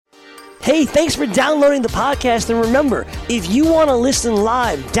Hey, thanks for downloading the podcast, and remember, if you want to listen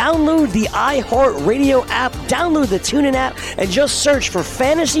live, download the iHeartRadio app, download the TuneIn app, and just search for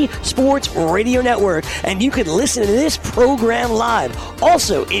Fantasy Sports Radio Network, and you can listen to this program live.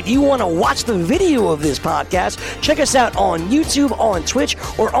 Also, if you want to watch the video of this podcast, check us out on YouTube, on Twitch,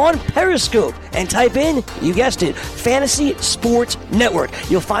 or on Periscope, and type in, you guessed it, Fantasy Sports Network.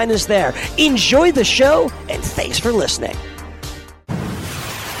 You'll find us there. Enjoy the show, and thanks for listening.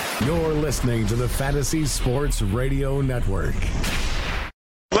 You're listening to the Fantasy Sports Radio Network.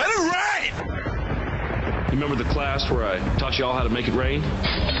 Let it rain! You remember the class where I taught y'all how to make it rain?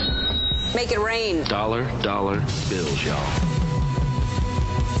 Make it rain. Dollar bills, y'all.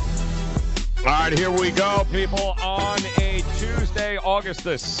 All right, here we go, people, on a Tuesday, August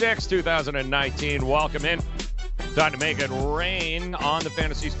the 6th, 2019. Welcome in. Time to make it rain on the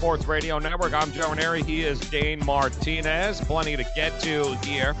Fantasy Sports Radio Network. I'm Joe Ranieri. He is Dane Martinez. Plenty to get to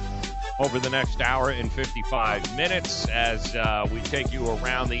here over the next hour and 55 minutes as we take you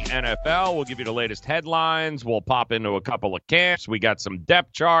around the NFL. We'll give you the latest headlines. We'll pop into a couple of camps. We got some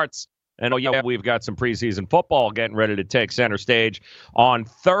depth charts. And, we've got some preseason football getting ready to take center stage on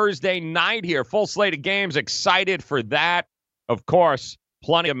Thursday night here. Full slate of games. Excited for that. Of course,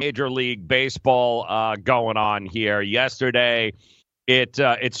 plenty of Major League Baseball going on here. Yesterday,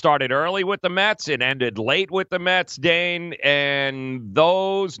 it started early with the Mets. It ended late with the Mets, Dane. And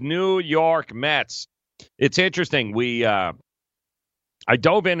those New York Mets, it's interesting. I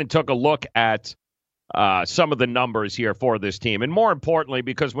dove in and took a look at some of the numbers here for this team. And more importantly,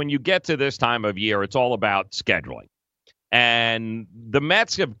 because when you get to this time of year, it's all about scheduling. And the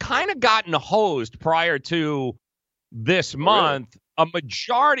Mets have kind of gotten hosed prior to this month. A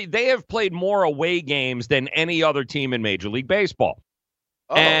majority, they have played more away games than any other team in Major League Baseball.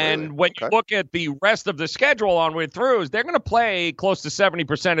 When you look at the rest of the schedule on way through, they're going to play close to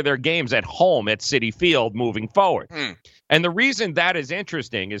 70% of their games at home at Citi Field moving forward. And the reason that is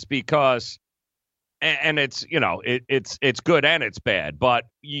interesting is because, and it's, it's good and it's bad, but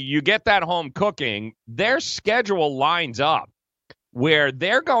you get that home cooking, their schedule lines up where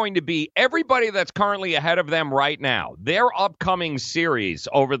they're going to be everybody that's currently ahead of them right now. Their upcoming series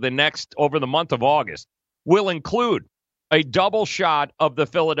over the month of August will include a double shot of the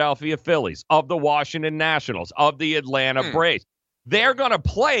Philadelphia Phillies, of the Washington Nationals, of the Atlanta Braves. They're going to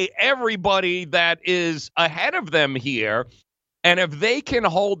play everybody that is ahead of them here. And if they can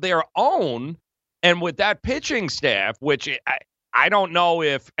hold their own, and with that pitching staff, which I don't know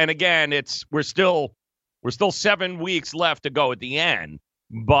if, and again, we're still 7 weeks left to go at the end,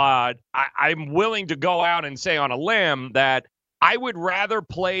 but I'm willing to go out and say on a limb that I would rather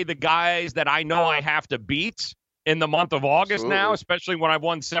play the guys that I know I have to beat in the month of August now, especially when I've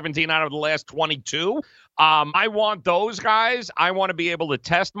won 17 out of the last 22. I want those guys. I want to be able to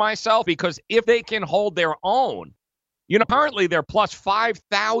test myself because if they can hold their own, currently they're plus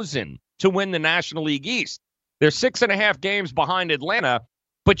 5,000 to win the National League East. They're 6.5 games behind Atlanta.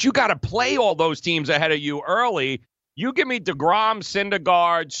 But you got to play all those teams ahead of you early. You give me DeGrom,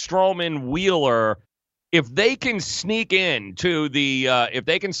 Syndergaard, Stroman, Wheeler. If they can sneak in to if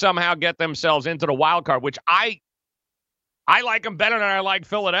they can somehow get themselves into the wild card, which I like them better than I like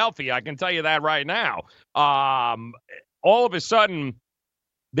Philadelphia. I can tell you that right now. All of a sudden,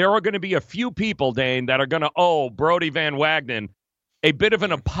 there are going to be a few people, Dane, that are going to owe Brody Van Wagenen a bit of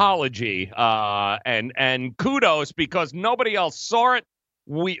an apology and kudos because nobody else saw it.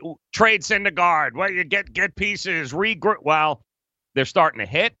 We trade Syndergaard. Well, you get pieces, regroup. Well, they're starting to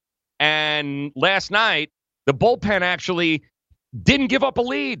hit. And last night, the bullpen actually didn't give up a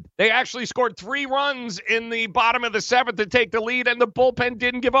lead. They actually scored 3 runs in the bottom of the 7th to take the lead, and the bullpen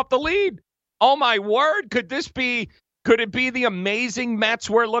didn't give up the lead. Oh, my word. Could it be the amazing Mets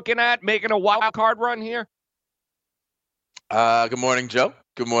we're looking at making a wild card run here? Good morning, Joe.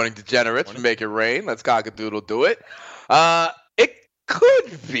 Good morning, degenerates. Make it rain. Let's cock-a-doodle do it. It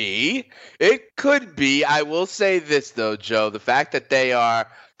could be. I will say this, though, Joe. The fact that they are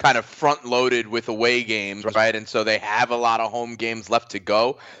kind of front-loaded with away games, right? And so they have a lot of home games left to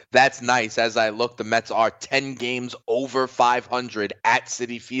go. That's nice. As I look, the Mets are 10 games over 500 at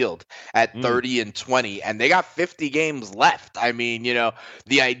Citi Field at 30-20, and they got 50 games left. I mean,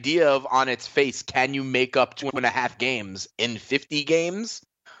 the idea of on its face, can you make up 2.5 games in 50 games?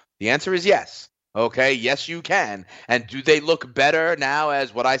 The answer is yes. Okay, yes, you can. And do they look better now,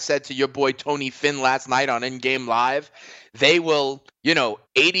 as what I said to your boy Tony Finn last night on In Game Live? They will,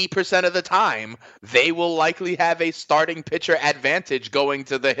 80% of the time, they will likely have a starting pitcher advantage going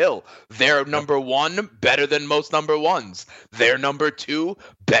to the hill. They're number one, better than most number ones. They're number two,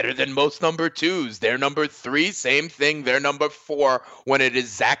 better than most number twos. They're number three, same thing. They're number four when it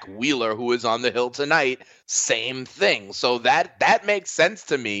is Zach Wheeler who is on the hill tonight. Same thing. So that makes sense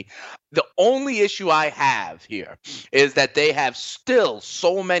to me. The only issue I have here is that they have still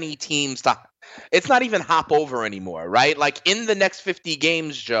so many teams to. It's not even hop over anymore, right? Like in the next 50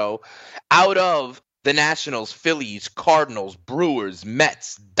 games, Joe, out of the Nationals, Phillies, Cardinals, Brewers,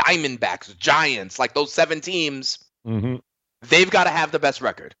 Mets, Diamondbacks, Giants, like those 7 teams, they've got to have the best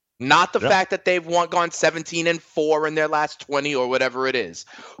record. Not the fact that they've gone 17-4 in their last 20 or whatever it is.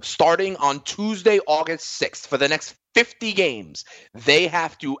 Starting on Tuesday, August 6th, for the next 50 games, they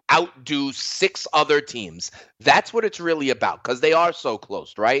have to outdo 6 other teams. That's what it's really about, because they are so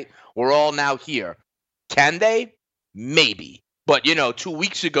close, right? We're all now here. Can they? Maybe. But, 2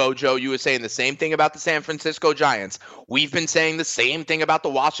 weeks ago, Joe, you were saying the same thing about the San Francisco Giants. We've been saying the same thing about the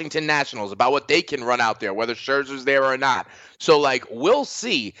Washington Nationals, about what they can run out there, whether Scherzer's there or not. So, we'll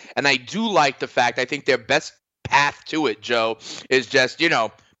see. And I do like the fact, I think their best path to it, Joe, is just,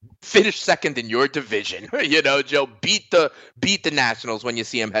 finish second in your division. Joe, beat the Nationals when you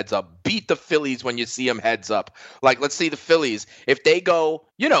see them heads up. Beat the Phillies when you see them heads up. Let's see the Phillies. If they go,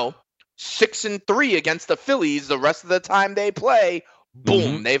 6-3 against the Phillies the rest of the time they play,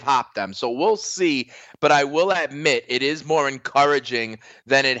 boom, they've hopped them. So we'll see. But I will admit it is more encouraging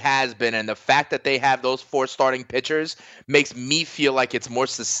than it has been. And the fact that they have those 4 starting pitchers makes me feel like it's more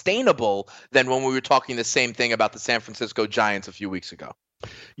sustainable than when we were talking the same thing about the San Francisco Giants a few weeks ago.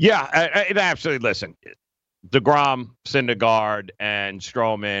 Yeah, absolutely. Listen, DeGrom, Syndergaard, and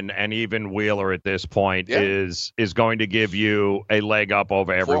Stroman, and even Wheeler at this point is going to give you a leg up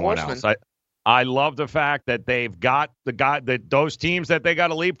over everyone else. I love the fact that they've got those teams that they got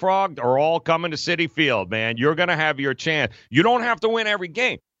to leapfrog are all coming to Citi Field, man. You're going to have your chance. You don't have to win every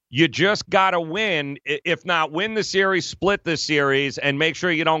game. You just got to win. If not win the series, split the series, and make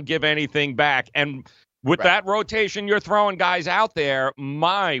sure you don't give anything back. And with that rotation you're throwing guys out there,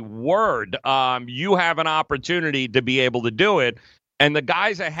 my word, you have an opportunity to be able to do it. And the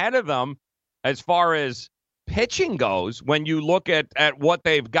guys ahead of them, as far as pitching goes, when you look at what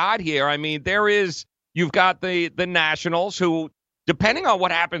they've got here, I mean, you've got the Nationals who, depending on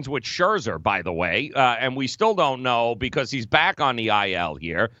what happens with Scherzer, by the way, and we still don't know because he's back on the IL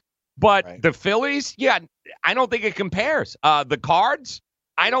here. But the Phillies, I don't think it compares. The Cards,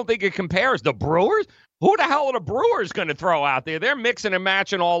 I don't think it compares. The Brewers, who the hell are the Brewers going to throw out there? They're mixing and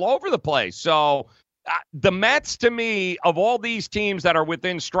matching all over the place. So the Mets, to me, of all these teams that are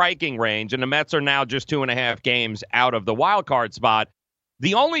within striking range, and the Mets are now just 2.5 games out of the wild card spot,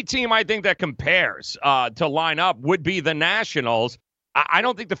 the only team I think that compares to line up would be the Nationals. I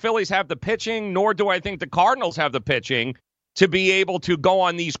don't think the Phillies have the pitching, nor do I think the Cardinals have the pitching to be able to go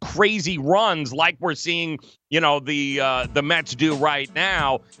on these crazy runs like we're seeing, the Mets do right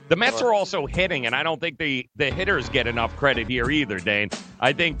now. The Mets are also hitting, and I don't think the hitters get enough credit here either, Dane.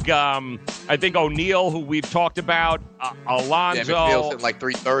 I think O'Neill, who we've talked about, Alonso. Yeah, McNeil's hitting like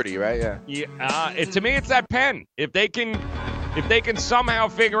 330, right? Yeah. To me, it's that pen. If they can somehow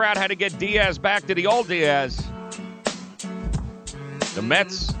figure out how to get Diaz back to the old Diaz, the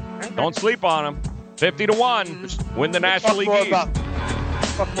Mets, don't sleep on them. 50-1, win the National League East.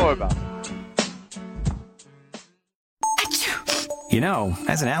 Talk more about.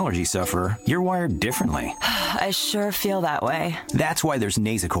 As an allergy sufferer, you're wired differently. I sure feel that way. That's why there's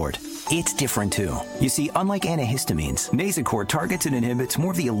Nasacort. It's different, too. You see, unlike antihistamines, Nasacort targets and inhibits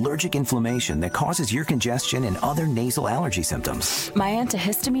more of the allergic inflammation that causes ear congestion and other nasal allergy symptoms. My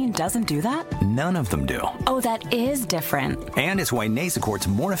antihistamine doesn't do that? None of them do. Oh, that is different. And it's why Nasacort's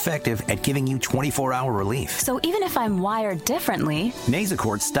more effective at giving you 24-hour relief. So even if I'm wired differently,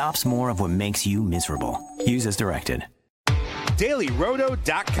 Nasacort stops more of what makes you miserable. Use as directed.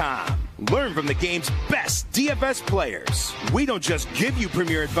 DailyRoto.com. Learn from the game's best DFS players. We don't just give you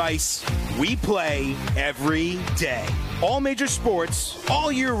premier advice, we play every day. All major sports,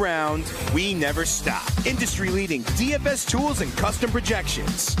 all year round, we never stop. Industry-leading DFS tools and custom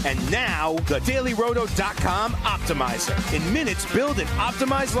projections. And now, the DailyRoto.com Optimizer. In minutes, build and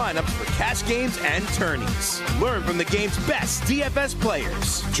optimize lineups for cash games and tourneys. Learn from the game's best DFS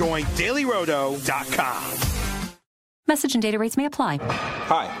players. Join DailyRoto.com. Message and data rates may apply.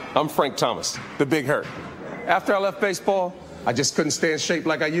 Hi, I'm Frank Thomas, the Big Hurt. After I left baseball, I just couldn't stay in shape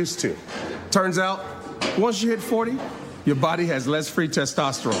like I used to. Turns out, once you hit 40, your body has less free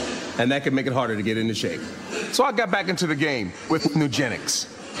testosterone, and that can make it harder to get into shape. So I got back into the game with Nugenics.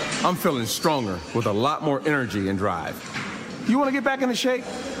 I'm feeling stronger with a lot more energy and drive. You want to get back into shape?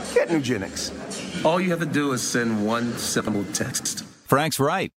 Get Nugenics. All you have to do is send one simple text. Frank's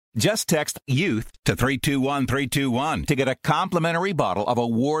right. Just text YOUTH to 321321 to get a complimentary bottle of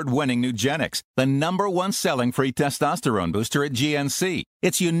award-winning Nugenics, the #1 selling free testosterone booster at GNC.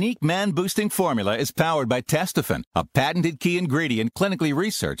 Its unique man-boosting formula is powered by Testofen, a patented key ingredient clinically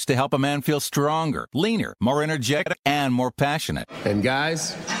researched to help a man feel stronger, leaner, more energetic, and more passionate. And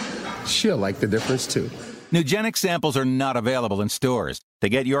guys, she'll like the difference too. Nugenic samples are not available in stores. To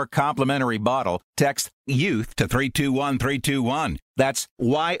get your complimentary bottle, text YOUTH to 321321. That's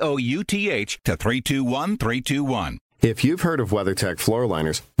YOUTH to 321321. If you've heard of WeatherTech floor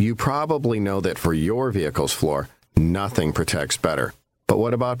liners, you probably know that for your vehicle's floor, nothing protects better. But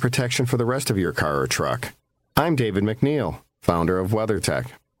what about protection for the rest of your car or truck? I'm David McNeil, founder of WeatherTech.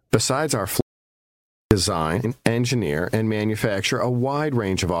 Besides our floor design, engineer, and manufacture a wide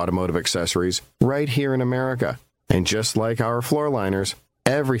range of automotive accessories right here in America. And just like our floor liners,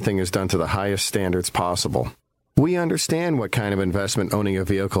 everything is done to the highest standards possible. We understand what kind of investment owning a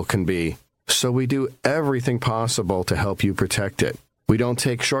vehicle can be, so we do everything possible to help you protect it. We don't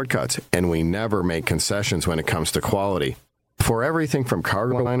take shortcuts, and we never make concessions when it comes to quality. For everything from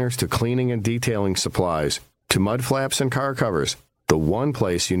cargo liners to cleaning and detailing supplies to mud flaps and car covers, the one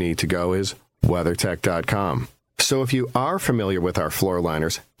place you need to go is WeatherTech.com. So if you are familiar with our floor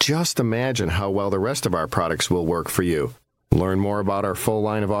liners, just imagine how well the rest of our products will work for you. Learn more about our full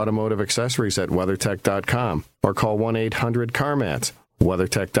line of automotive accessories at WeatherTech.com or call 1-800-CarMats.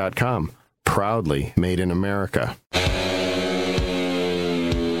 WeatherTech.com, proudly made in America.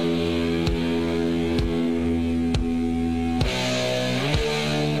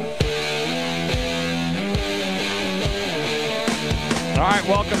 All right,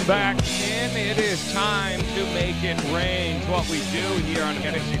 welcome back in. It is time to make it rain. It's what we do here on the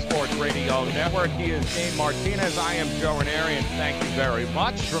Fantasy Sports Radio Network. He is Dane Martinez. I am Joe Ranieri, thank you very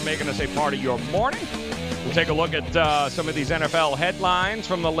much for making us a part of your morning. We'll take a look at some of these NFL headlines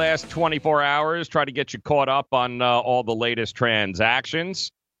from the last 24 hours, try to get you caught up on all the latest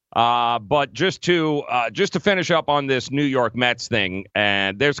transactions. But just to finish up on this New York Mets thing,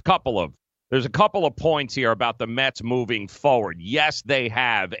 and there's a couple of points here about the Mets moving forward. Yes, they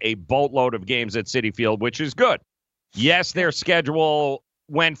have a boatload of games at Citi Field, which is good. Yes, their schedule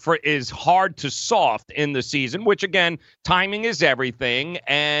is hard to soft in the season, which, again, timing is everything,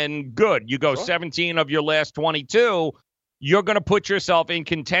 and good. You go 17 of your last 22, you're going to put yourself in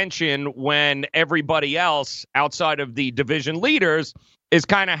contention when everybody else outside of the division leaders is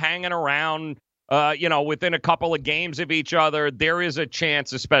kind of hanging around within a couple of games of each other. There is a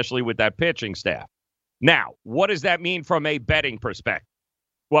chance, especially with that pitching staff. Now, what does that mean from a betting perspective?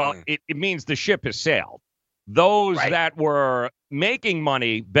 Well, it means the ship has sailed. Those that were making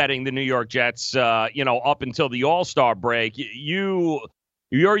money betting the New York Jets, up until the All-Star break,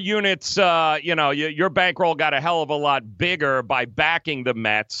 your units, your bankroll got a hell of a lot bigger by backing the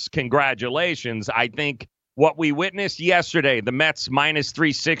Mets. Congratulations. I think what we witnessed yesterday, the Mets minus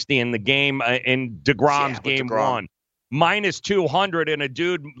 360 in the game, in DeGrom's game one, minus 200 in a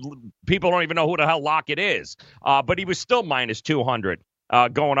dude, people don't even know who the hell Lockett is, but he was still minus 200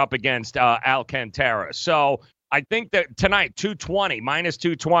 going up against Alcantara. So I think that tonight, 220, minus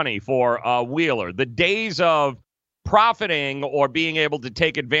 220 for Wheeler. The days of profiting or being able to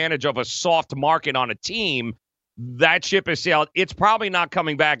take advantage of a soft market on a team, that ship has sailed. It's probably not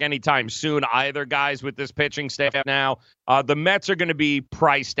coming back anytime soon either, guys, with this pitching staff now. The Mets are going to be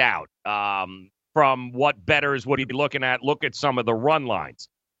priced out from what bettors would be looking at. Look at some of the run lines.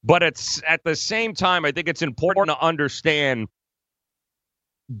 But it's at the same time, I think it's important to understand,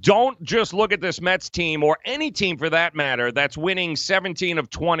 don't just look at this Mets team, or any team for that matter, that's winning 17 of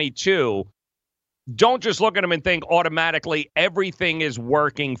 22. Don't just look at them and think automatically everything is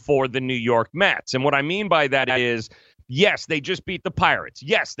working for the New York Mets. And what I mean by that is, yes, they just beat the Pirates.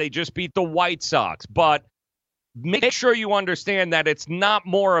 Yes, they just beat the White Sox. But make sure you understand that it's not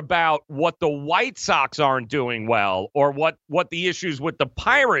more about what the White Sox aren't doing well or what the issues with the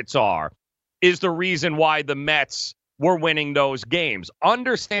Pirates are is the reason why the Mets were winning those games.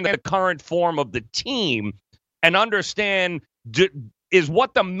 Understand the current form of the team and understand is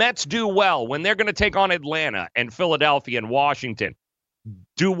what the Mets do well when they're going to take on Atlanta and Philadelphia and Washington.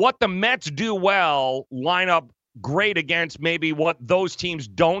 Do what the Mets do well line up great against maybe what those teams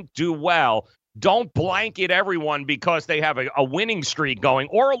don't do well? Don't blanket everyone because they have a winning streak going,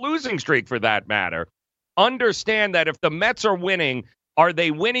 or a losing streak for that matter. Understand that if the Mets are winning, are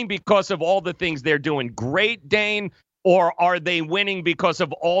they winning because of all the things they're doing great, Dane? Or are they winning because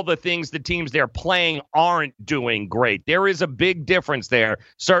of all the things the teams they're playing aren't doing great? There is a big difference there,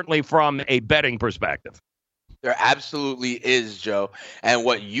 certainly from a betting perspective. There absolutely is, Joe. And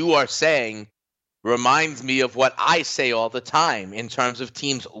what you are saying reminds me of what I say all the time in terms of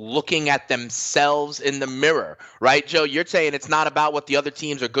teams looking at themselves in the mirror, right, Joe? You're saying it's not about what the other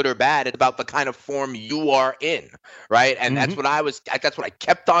teams are good or bad. It's about the kind of form you are in, right? And that's what I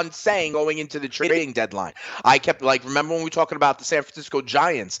kept on saying going into the trading deadline. I kept remember when we were talking about the San Francisco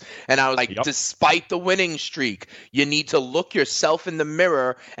Giants, and I was like, despite the winning streak, you need to look yourself in the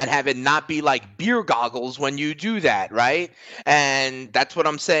mirror and have it not be like beer goggles when you do that, right? And that's what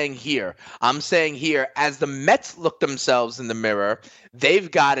I'm saying here. I'm saying here, as the Mets look themselves in the mirror, they've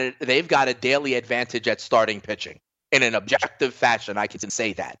got a daily advantage at starting pitching in an objective fashion. I can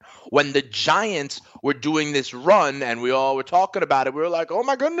say that. When the Giants were doing this run and we all were talking about it, we were like, oh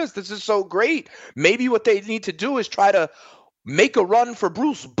my goodness, this is so great. Maybe what they need to do is try to make a run for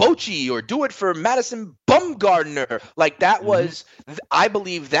Bruce Bochy or do it for Madison Bumgarner. Like that was, I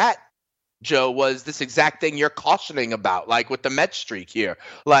believe that, Joe, was this exact thing you're cautioning about, like with the Mets streak here.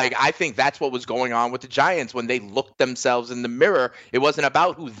 Like, I think that's what was going on with the Giants when they looked themselves in the mirror. It wasn't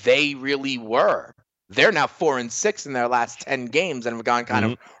about who they really were. They're now 4-6 in their last 10 games and have gone kind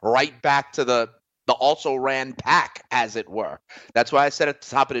of right back to the also ran pack, as it were. That's why I said at the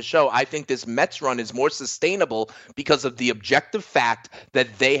top of the show, I think this Mets run is more sustainable because of the objective fact that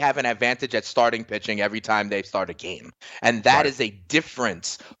they have an advantage at starting pitching every time they start a game. And that is a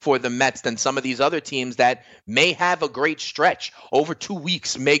difference for the Mets than some of these other teams that may have a great stretch over 2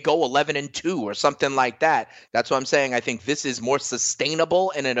 weeks, may go 11-2 or something like that. That's what I'm saying. I think this is more sustainable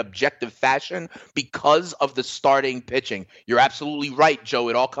in an objective fashion because of the starting pitching. You're absolutely right, Joe.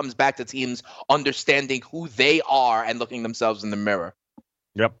 It all comes back to teams understanding who they are and looking themselves in the mirror.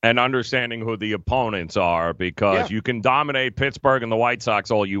 Yep, and understanding who the opponents are, because you can dominate Pittsburgh and the White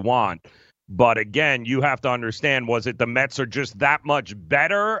Sox all you want. But again, you have to understand, was it the Mets are just that much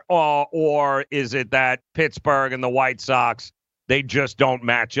better, or is it that Pittsburgh and the White Sox, they just don't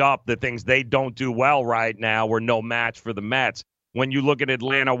match up? The things they don't do well right now were no match for the Mets. When you look at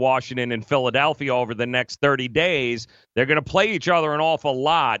Atlanta, Washington, and Philadelphia over the next 30 days, they're going to play each other an awful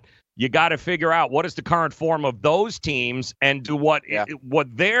lot. You got to figure out what is the current form of those teams and do what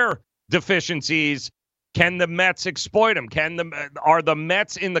their deficiencies, can the Mets exploit them? Are the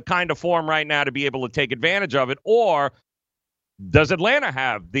Mets in the kind of form right now to be able to take advantage of it, or does Atlanta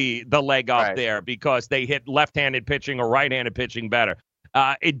have the leg up there because they hit left-handed pitching or right-handed pitching better?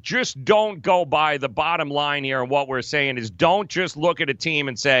 It just don't go by the bottom line here, and what we're saying is don't just look at a team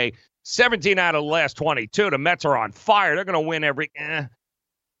and say 17 out of the last 22, the Mets are on fire, they're going to win every.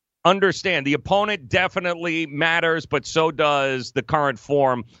 Understand the opponent definitely matters, but so does the current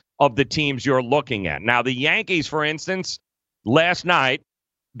form of the teams you're looking at. Now, the Yankees, for instance, last night,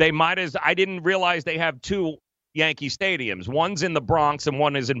 I didn't realize they have two Yankee stadiums. One's in the Bronx and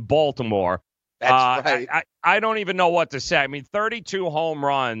one is in Baltimore. That's right. I don't even know what to say. I mean, 32 home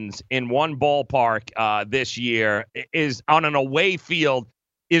runs in one ballpark this year is on an away field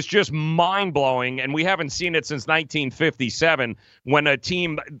is just mind-blowing, and we haven't seen it since 1957 when a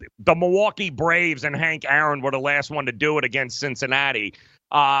team, the Milwaukee Braves and Hank Aaron were the last one to do it against Cincinnati.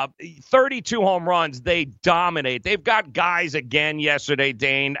 32 home runs, they dominate. They've got guys again yesterday,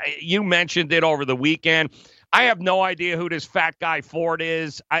 Dane. You mentioned it over the weekend. I have no idea who this fat guy Ford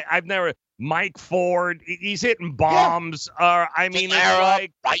is. I've never... Mike Ford, he's hitting bombs. I mean,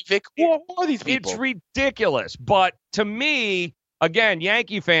 it's like... Who are these people? It's ridiculous. But to me... Again,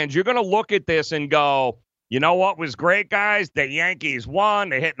 Yankee fans, you're going to look at this and go, you know what was great, guys? The Yankees won.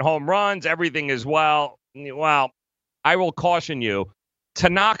 They're hitting home runs. Everything is well. Well, I will caution you.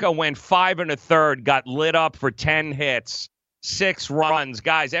 Tanaka went 5 1/3, got lit up for 10 hits, 6 runs.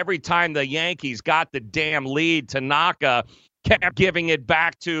 Guys, every time the Yankees got the damn lead, Tanaka kept giving it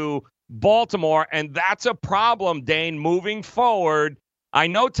back to Baltimore, and that's a problem, Dane, moving forward. I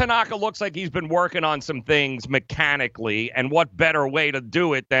know Tanaka looks like he's been working on some things mechanically, and what better way to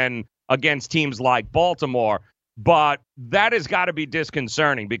do it than against teams like Baltimore. But that has got to be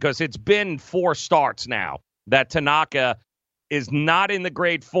disconcerting because it's been 4 starts now that Tanaka is not in the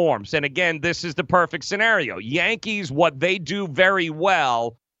great forms. And again, this is the perfect scenario. Yankees, what they do very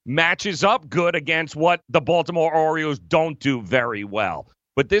well matches up good against what the Baltimore Orioles don't do very well.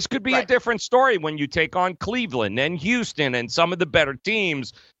 But this could be a different story when you take on Cleveland and Houston and some of the better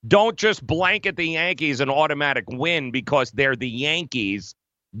teams. Don't just blanket the Yankees an automatic win because they're the Yankees.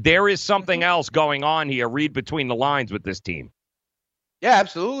 There is something else going on here. Read between the lines with this team. Yeah,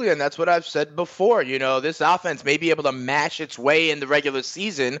 absolutely. And that's what I've said before. This offense may be able to mash its way in the regular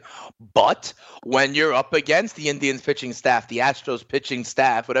season, but when you're up against the Indians pitching staff, the Astros pitching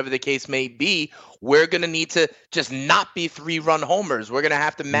staff, whatever the case may be, we're going to need to just not be 3-run homers. We're going to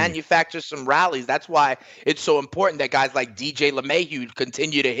have to manufacture some rallies. That's why it's so important that guys like DJ LeMahieu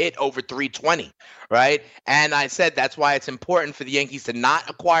continue to hit over 320, right? And I said that's why it's important for the Yankees to not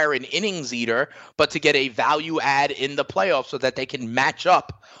acquire an innings eater, but to get a value add in the playoffs so that they can match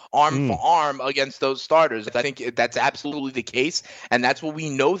up arm for arm against those starters. I think that's absolutely the case, and that's what we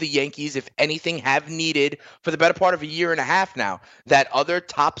know the Yankees, if anything, have needed for the better part of a year and a half now, that other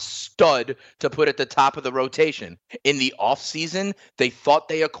top stud to put at the top of the rotation. In the offseason, they thought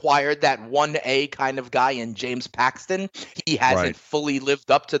they acquired that 1A kind of guy in James Paxton. He hasn't fully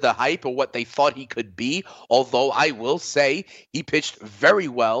lived up to the hype or what they thought he could be, although I will say he pitched very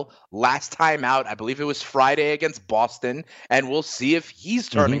well last time out. I believe it was Friday against Boston, and we'll see if he's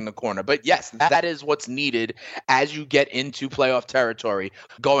turning the corner. But yes, that is what's needed as you get into playoff territory,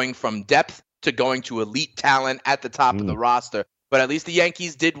 going from depth to going to elite talent at the top of the roster. But at least the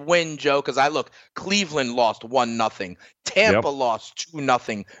Yankees did win, Joe, because Cleveland lost 1-0. Tampa lost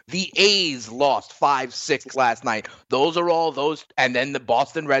 2-0. The A's lost 5-6 last night. Those are all those. And then the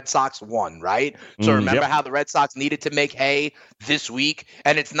Boston Red Sox won, right? So remember how the Red Sox needed to make hay this week?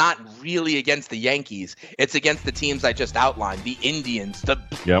 And it's not really against the Yankees. It's against the teams I just outlined. The Indians, the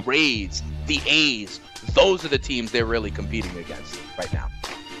Rays, the A's. Those are the teams they're really competing against right now.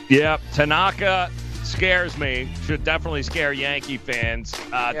 Yeah, Tanaka scares me. Should definitely scare Yankee fans.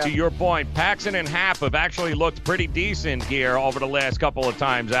 To your point, Paxton and Happ have actually looked pretty decent here over the last couple of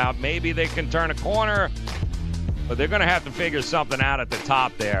times out. Maybe they can turn a corner, but they're going to have to figure something out at the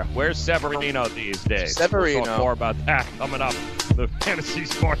top there. Where's Severino these days? We'll talk more about that coming up on the Fantasy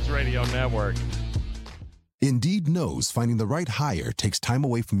Sports Radio Network. Indeed knows finding the right hire takes time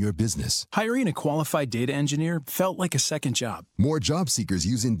away from your business. Hiring a qualified data engineer felt like a second job. More job seekers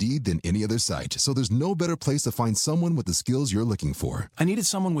use Indeed than any other site, so there's no better place to find someone with the skills you're looking for. I needed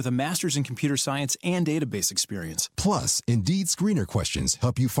someone with a master's in computer science and database experience. Plus, Indeed screener questions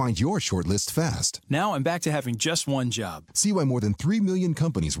help you find your shortlist fast. Now I'm back to having just one job. See why more than 3 million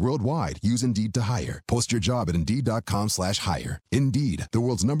companies worldwide use Indeed to hire. Post your job at Indeed.com/hire. Indeed, the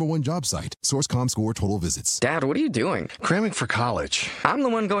world's #1 job site. Source.com score total visits. Dad, what are you doing? Cramming for college. I'm the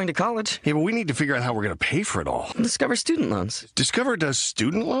one going to college. Yeah, but we need to figure out how we're going to pay for it all. Discover Student Loans. Discover does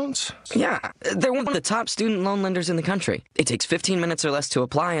student loans? Yeah, they're one of the top student loan lenders in the country. It takes 15 minutes or less to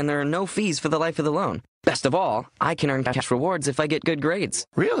apply, and there are no fees for the life of the loan. Best of all, I can earn cash rewards if I get good grades.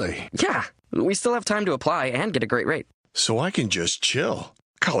 Really? Yeah, we still have time to apply and get a great rate. So I can just chill.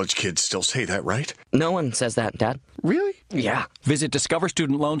 College kids still say that, right? No one says that, Dad. Really? Yeah. Visit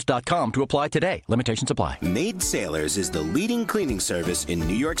discoverstudentloans.com to apply today. Limitations apply. Maid Sailors is the leading cleaning service in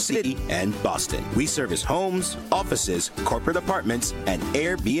New York City and Boston. We service homes, offices, corporate apartments, and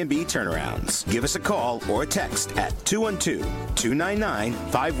Airbnb turnarounds. Give us a call or a text at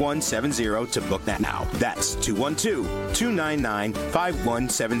 212-299-5170 to book that now. That's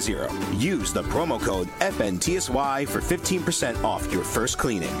 212-299-5170. Use the promo code FNTSY for 15% off your first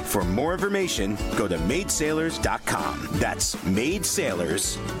cleaning. For more information, go to maidsailors.com. That's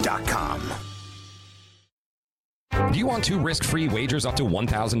maidsailors.com. Do you want 2 risk-free wagers up to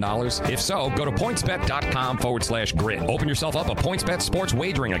 $1,000? If so, go to pointsbet.com/grid. Open yourself up a PointsBet sports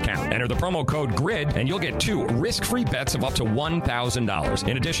wagering account. Enter the promo code GRID, and you'll get 2 risk-free bets of up to $1,000.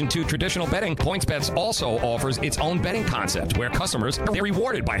 In addition to traditional betting, PointsBet also offers its own betting concept, where customers are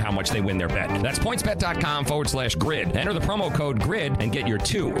rewarded by how much they win their bet. That's pointsbet.com/grid. Enter the promo code GRID and get your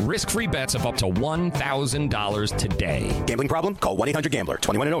 2 risk-free bets of up to $1,000 today. Gambling problem? Call 1-800-GAMBLER.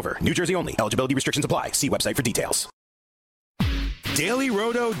 21 and over. New Jersey only. Eligibility restrictions apply. See website for details.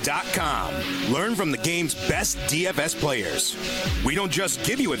 DailyRoto.com. Learn from the game's best DFS players. We don't just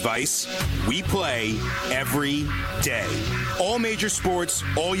give you advice, we play every day. All major sports,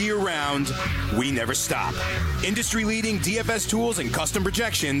 all year round, we never stop. Industry-leading DFS tools and custom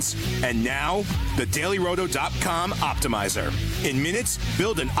projections, and now, the DailyRoto.com Optimizer. In minutes,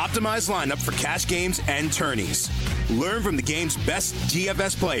 build an optimized lineup for cash games and tourneys. Learn from the game's best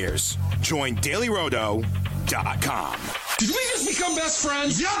DFS players. Join DailyRoto.com. Did we just become best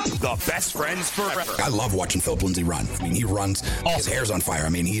friends? Yup! The best friends forever. I love watching Philip Lindsay run. I mean, he runs. His hair's on fire. I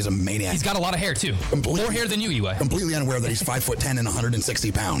mean, he's a maniac. He's got a lot of hair, too. More hair than you, Eli. Completely unaware that he's 5'10" and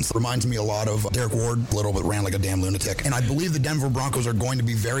 160 pounds. Reminds me a lot of Derek Ward, a little bit ran like a damn lunatic. And I believe the Denver Broncos are going to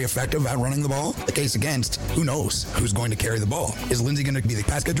be very effective at running the ball. The case against, who knows who's going to carry the ball? Is Lindsay going to be the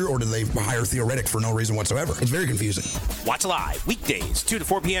pass catcher, or do they hire Theoretic for no reason whatsoever? It's very confusing. Watch live weekdays, 2 to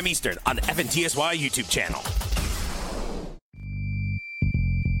 4 p.m. Eastern on the FNTSY YouTube channel.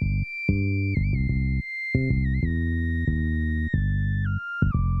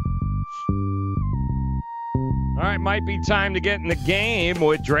 it might be time to get in the game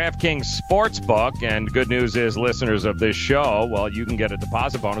with DraftKings Sportsbook. And good news is, listeners of this show, well, you can get a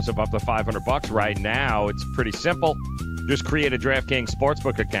deposit bonus of up to $500 right now. It's pretty simple. Just create a DraftKings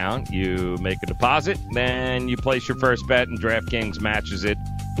Sportsbook account. You make a deposit, then you place your first bet, and DraftKings matches it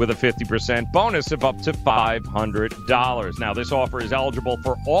with a 50% bonus of up to $500. Now, this offer is eligible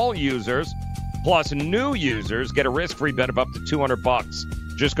for all users, plus new users get a risk-free bet of up to $200.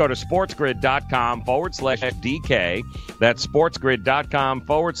 Just go to sportsgrid.com/DK. That's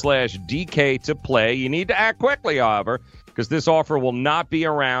sportsgrid.com/DK to play. You need to act quickly, however, because this offer will not be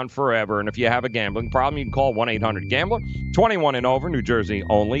around forever. And if you have a gambling problem, you can call 1-800-GAMBLER. 21 and over, New Jersey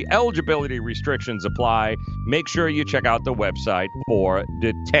only. Eligibility restrictions apply. Make sure you check out the website for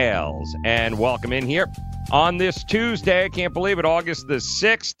details. And welcome in here on this Tuesday. I can't believe it, August the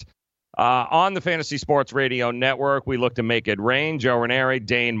 6th. On the Fantasy Sports Radio Network, we look to make it rain. Joe Ranieri,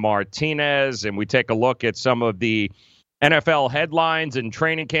 Dane Martinez, and we take a look at some of the NFL headlines and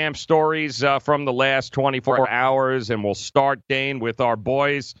training camp stories from the last 24 hours. And we'll start, Dane, with our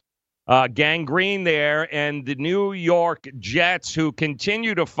boys, Gang Green there, and the New York Jets, who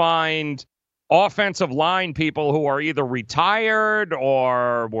continue to find offensive line people who are either retired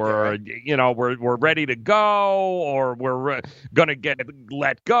or we're ready to go or we're going to get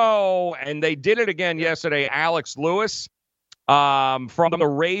let go. And they did it again yesterday. Alex Lewis from the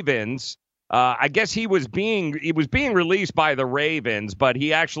Ravens. I guess he was being released by the Ravens, but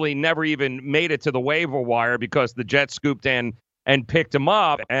he actually never even made it to the waiver wire because the Jets scooped in and picked him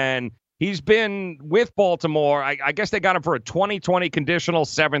up. And he's been with Baltimore. I guess they got him for a 2020 conditional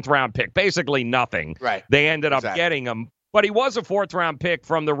 7th-round pick. Basically nothing. Right. They ended up getting him. But he was a 4th-round pick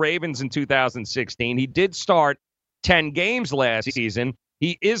from the Ravens in 2016. He did start 10 games last season.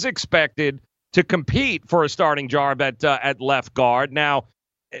 He is expected to compete for a starting job at left guard. Now,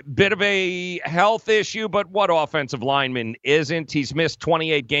 a bit of a health issue, but what offensive lineman isn't? He's missed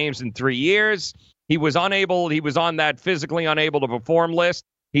 28 games in 3 years. He was on that physically unable to perform list.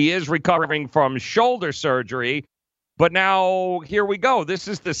 He is recovering from shoulder surgery, but now here we go. This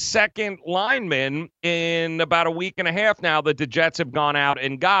is the second lineman in about a week and a half now that the Jets have gone out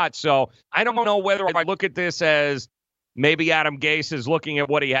and got. So I don't know whether I look at this as maybe Adam Gase is looking at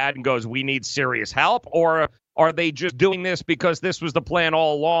what he had and goes, we need serious help, or are they just doing this because this was the plan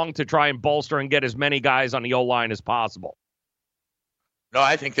all along to try and bolster and get as many guys on the O-line as possible? No,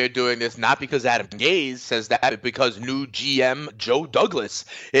 I think they're doing this not because Adam Gase says that, but because new GM Joe Douglas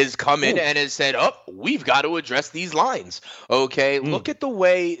has come in and has said, we've got to address these lines. Okay, look at the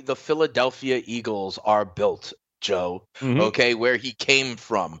way the Philadelphia Eagles are built, Joe, okay, where he came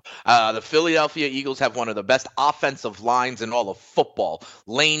from. The Philadelphia Eagles have one of the best offensive lines in all of football.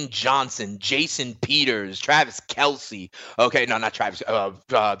 Lane Johnson, Jason Peters, Travis Kelce. Okay, no, not Travis,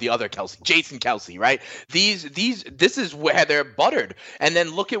 the other Kelce, Jason Kelce, right? This is where they're buttered. And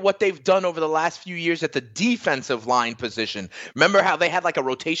then look at what they've done over the last few years at the defensive line position. Remember how they had like a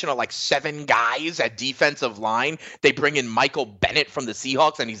rotation of like 7 guys at defensive line? They bring in Michael Bennett from the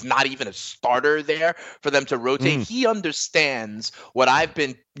Seahawks, and he's not even a starter there for them to rotate. He understands what I've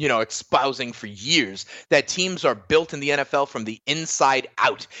been, espousing for years, that teams are built in the NFL from the inside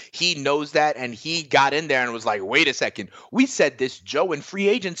out. He knows that, and he got in there and was like, wait a second. We said this, Joe, in free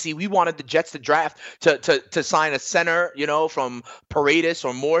agency, we wanted the Jets to draft, to sign a center, from Paredes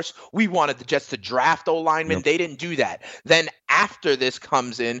or Morse. We wanted the Jets to draft O-linemen. Yep. They didn't do that. Then after this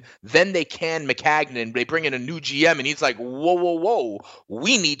comes in, then they can McCagnon. They bring in a new GM, and he's like, whoa.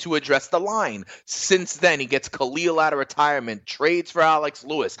 We need to address the line. Since then, he gets Khalil out of retirement, trades for Alex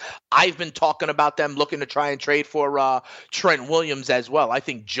Lewis. I've been talking about them looking to try and trade for Trent Williams as well. I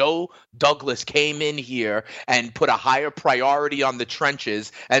think Joe Douglas came in here and put a higher priority on the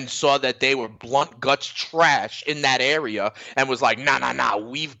trenches and saw that they were blunt guts trash in that area and was like, nah,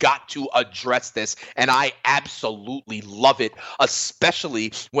 we've got to address this. And I absolutely love it,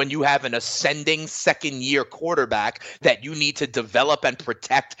 especially when you have an ascending second-year quarterback that you need to develop and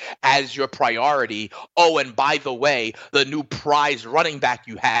protect as your priority. Oh, and by the way, the new prize running back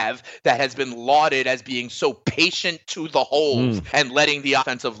you have that has been lauded as being so patient to the holes and letting the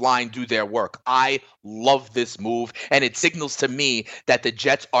offensive line do their work. I love this move, and it signals to me that the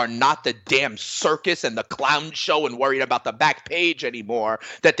Jets are not the damn circus and the clown show and worried about the back page anymore,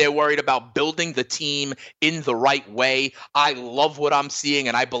 that they're worried about building the team in the right way. I love what I'm seeing,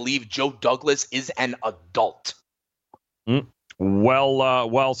 and I believe Joe Douglas is an adult.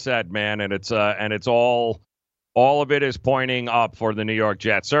 Well said, man, and it's all of it is pointing up for the New York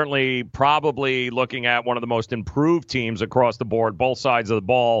Jets. Certainly, probably looking at one of the most improved teams across the board, both sides of the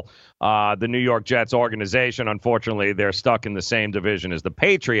ball. The New York Jets organization, unfortunately, they're stuck in the same division as the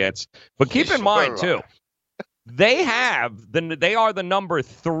Patriots. But keep in mind, too, they are the number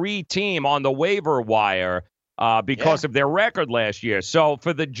 3 team on the waiver wire because of their record last year. So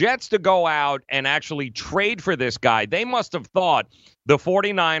for the Jets to go out and actually trade for this guy, they must have thought the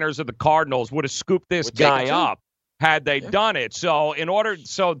 49ers or the Cardinals would have scooped this guy up had they done it. So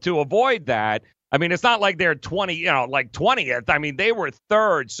to avoid that, I mean, it's not like they're 20th. I mean, they were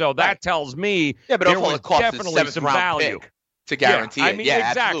 3rd. So that tells me but there was definitely some value to guarantee it. I mean,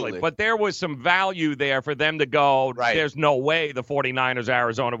 exactly. Absolutely. But there was some value there for them to go. There's no way the 49ers,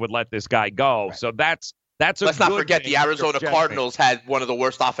 Arizona would let this guy go. So that's Let's not forget the Arizona Cardinals had one of the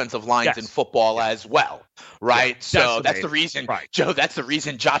worst offensive lines in football as well, right? Yeah, so that's the reason, Joe, that's the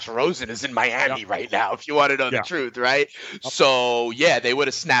reason Josh Rosen is in Miami right now, if you want to know the truth, right? So, they would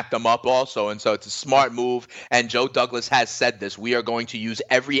have snapped them up also, and so it's a smart move, and Joe Douglas has said this. We are going to use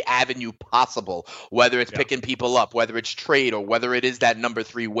every avenue possible, whether it's picking people up, whether it's trade, or whether it is that number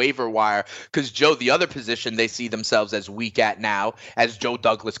 3 waiver wire, because, Joe, the other position they see themselves as weak at now, as Joe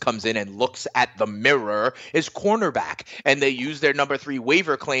Douglas comes in and looks at the mirror, is cornerback, and they used their number 3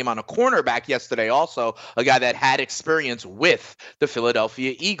 waiver claim on a cornerback yesterday also, a guy that had experience with the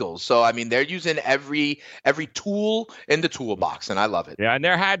Philadelphia Eagles. So, I mean, they're using every tool in the toolbox, and I love it. Yeah, and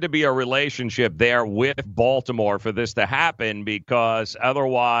there had to be a relationship there with Baltimore for this to happen, because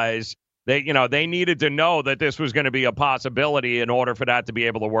otherwise they needed to know that this was going to be a possibility in order for that to be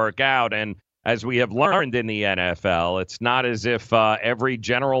able to work out. And as we have learned in the NFL, it's not as if every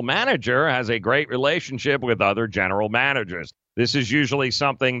general manager has a great relationship with other general managers. This is usually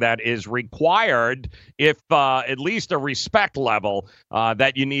something that is required, if at least a respect level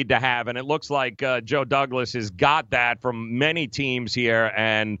that you need to have. And it looks like Joe Douglas has got that from many teams here.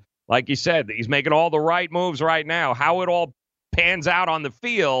 And like you said, he's making all the right moves right now. How it all pans out on the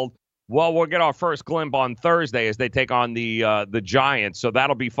field, well, we'll get our first glimpse on Thursday as they take on the Giants. So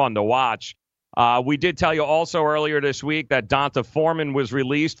that'll be fun to watch. We did tell you also earlier this week that Donta Foreman was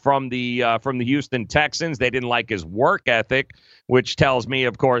released from the Houston Texans. They didn't like his work ethic, which tells me,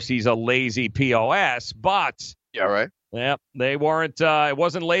 of course, he's a lazy POS. But they weren't. It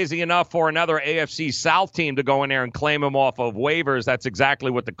wasn't lazy enough for another AFC South team to go in there and claim him off of waivers. That's exactly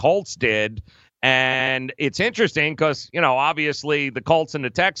what the Colts did. And it's interesting because, obviously the Colts and the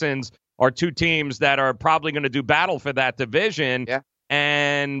Texans are 2 teams that are probably going to do battle for that division. Yeah.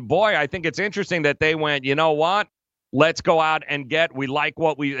 And, boy, I think it's interesting that they went, you know what, let's go out and we like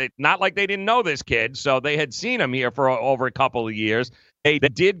what not like they didn't know this kid, so they had seen him here for over a couple of years. They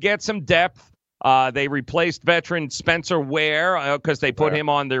did get some depth. They replaced veteran Spencer Ware because they put him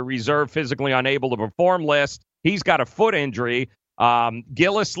on the reserve physically unable to perform list. He's got a foot injury.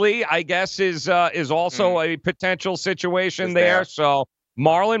 Gillislee, I guess, is also a potential situation there. So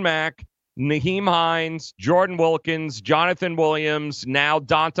Marlon Mack, Naheem Hines, Jordan Wilkins, Jonathan Williams, now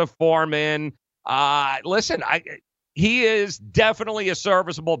Donta Foreman. Listen, he is definitely a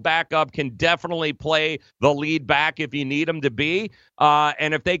serviceable backup, can definitely play the lead back if you need him to be.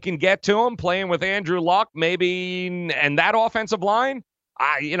 And if they can get to him playing with Andrew Luck, maybe, and that offensive line,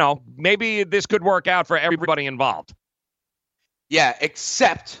 maybe this could work out for everybody involved. Yeah,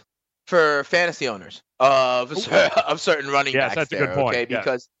 except for fantasy owners of certain running backs. That's a good point. Okay,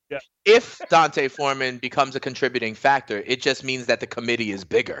 because if Donta Foreman becomes a contributing factor, it just means that the committee is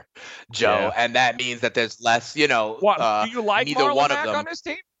bigger, Joe, and that means that there's less. Do you like neither Marlon one Mack of them on this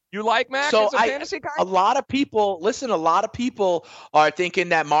team? You like Mack as a fantasy guy? A lot of people are thinking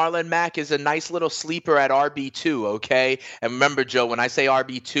that Marlon Mack is a nice little sleeper at RB2, okay? And remember, Joe, when I say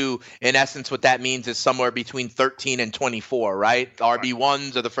RB2, in essence, what that means is somewhere between 13 and 24, right?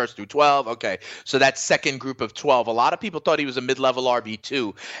 RB1s are the first through 12. Okay, so that second group of 12. A lot of people thought he was a mid-level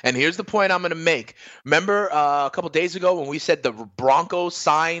RB2. And here's the point I'm going to make. Remember a couple days ago when we said the Broncos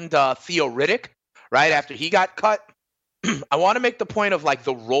signed Theo Riddick, right, after he got cut? I want to make the point of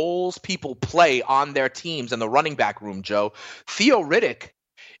the roles people play on their teams in the running back room, Joe. Theo Riddick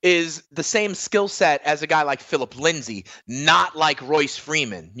is the same skill set as a guy like Philip Lindsay, not like Royce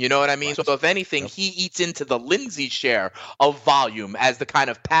Freeman. You know what I mean? So if anything, he eats into the Lindsay share of volume as the kind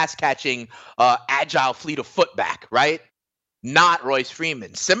of pass-catching, agile fleet of foot back, right? Not Royce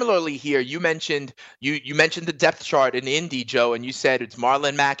Freeman. Similarly here, you mentioned the depth chart in Indy, Joe, and you said it's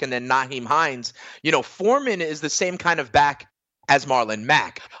Marlon Mack and then Naheem Hines. Foreman is the same kind of back as Marlon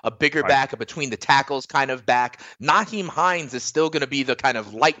Mack, a bigger back, a between the tackles kind of back. Naheem Hines is still going to be the kind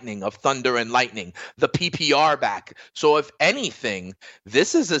of lightning of thunder and lightning, the PPR back. So if anything,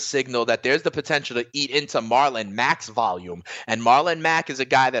 this is a signal that there's the potential to eat into Marlon Mack's volume. And Marlon Mack is a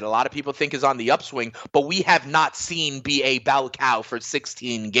guy that a lot of people think is on the upswing, but we have not seen be a bell cow for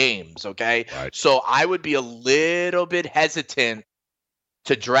 16 games, okay? So I would be a little bit hesitant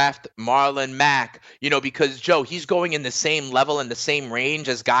to draft Marlon Mack, because, Joe, he's going in the same level and the same range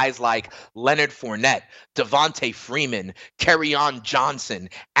as guys like Leonard Fournette, Devontae Freeman, Kerryon Johnson,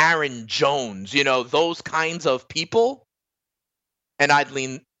 Aaron Jones, those kinds of people. And I'd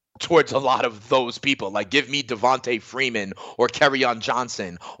lean towards a lot of those people. Like, give me Devontae Freeman or Kerryon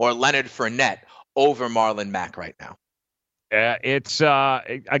Johnson or Leonard Fournette over Marlon Mack right now. It's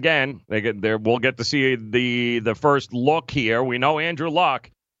again, we'll get to see the first look here. We know Andrew Luck,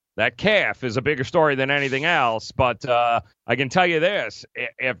 that calf is a bigger story than anything else. But I can tell you this: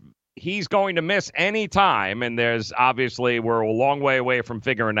 if he's going to miss any time, and we're a long way away from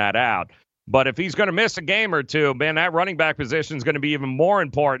figuring that out. But if he's going to miss a game or two, man, that running back position is going to be even more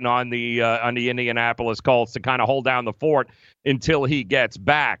important on the Indianapolis Colts to kind of hold down the fort until he gets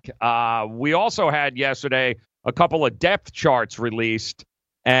back. We also had yesterday a couple of depth charts released,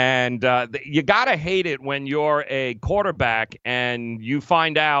 and you got to hate it when you're a quarterback and you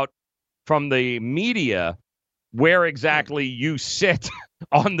find out from the media where exactly you sit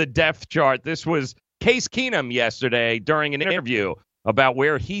on the depth chart. This was Case Keenum yesterday during an interview about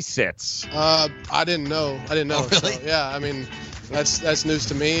where he sits. I didn't know. Oh, really? So, yeah, I mean, that's news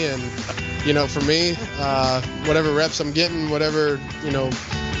to me, and for me, whatever reps I'm getting, whatever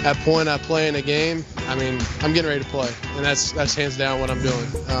at point I play in a game, I mean, I'm getting ready to play, and that's hands down what I'm doing.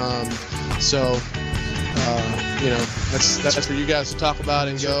 That's for you guys to talk about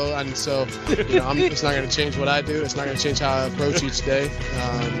and go. And so, it's not going to change what I do. It's not going to change how I approach each day.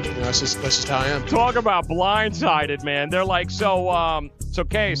 That's just how I am. Talk about blindsided, man. They're like, so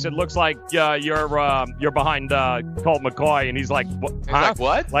Case, it looks like you're behind Colt McCoy, and he's like, huh?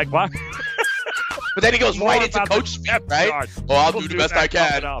 What? Like what? But then he goes right into coach speak, right? Well, I'll do the best I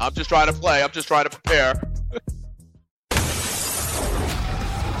can. I'm just trying to play. I'm just trying to prepare.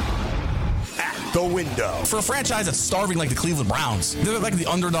 The window. For a franchise that's starving like the Cleveland Browns, they're like the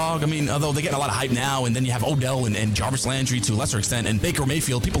underdog. I mean, although they get a lot of hype now, and then you have Odell and Jarvis Landry to a lesser extent, and Baker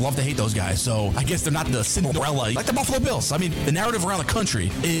Mayfield. People love to hate those guys, so I guess they're not the Cinderella like the Buffalo Bills. I mean, the narrative around the country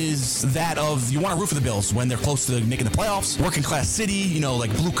is that of you want to root for the Bills when they're close to making the playoffs, working class city,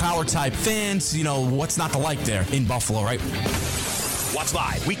 like blue collar type fans. What's not to like there in Buffalo, right? Watch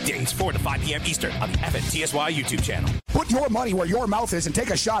live weekdays 4 to 5 p.m. Eastern on the FNTSY YouTube channel. Put your money where your mouth is and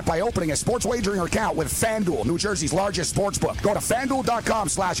take a shot by opening a sports wagering account with FanDuel, New Jersey's largest sportsbook. Go to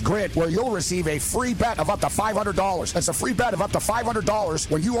FanDuel.com/grid where you'll receive a free bet of up to $500. That's a free bet of up to $500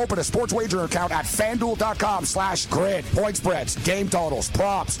 when you open a sports wagering account at FanDuel.com/grid. Point spreads, game totals,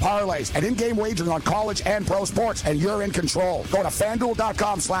 props, parlays, and in-game wagering on college and pro sports, and you're in control. Go to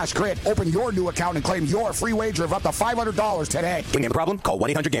FanDuel.com/grid. Open your new account and claim your free wager of up to $500 today. Gambling problem? Call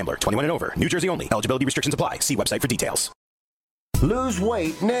 1-800-GAMBLER. 21 and over. New Jersey only. Eligibility restrictions apply. See website for details. Lose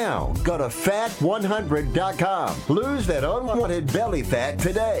weight now. Go to fat100.com. Lose that unwanted belly fat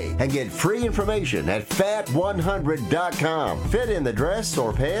today and get free information at fat100.com. Fit in the dress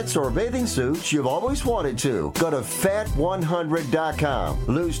or pants or bathing suits you've always wanted to. Go to fat100.com.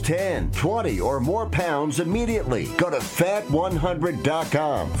 Lose 10, 20, or more pounds immediately. Go to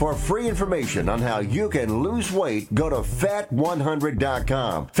fat100.com. For free information on how you can lose weight, go to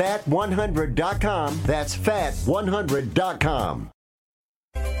fat100.com. Fat100.com. That's fat100.com.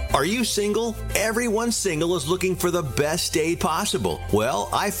 Are you single? Everyone single is looking for the best date possible. Well,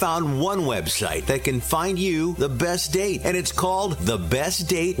 I found one website that can find you the best date, and it's called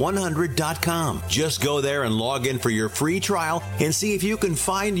thebestdate100.com. Just go there and log in for your free trial and see if you can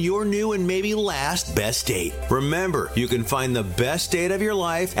find your new and maybe last best date. Remember, you can find the best date of your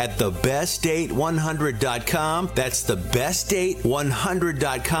life at thebestdate100.com. That's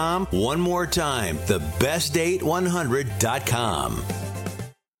thebestdate100.com. One more time, thebestdate100.com.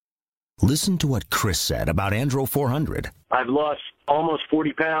 Listen to what Chris said about Andro 400. I've lost almost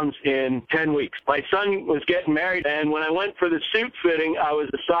 40 pounds in 10 weeks. My son was getting married, and when I went for the suit fitting, I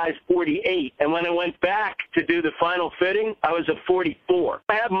was a size 48. And when I went back to do the final fitting, I was a 44.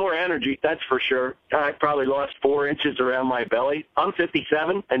 I have more energy, that's for sure. I probably lost 4 inches around my belly. I'm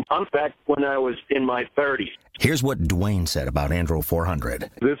 57, and I'm back when I was in my 30s. Here's what Dwayne said about Andro 400.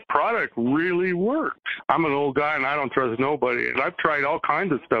 This product really works. I'm an old guy and I don't trust nobody. And I've tried all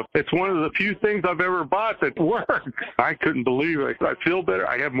kinds of stuff. It's one of the few things I've ever bought that works. I couldn't believe it. I feel better.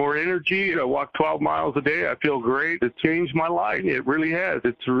 I have more energy. I walk 12 miles a day. I feel great. It changed my life. It really has.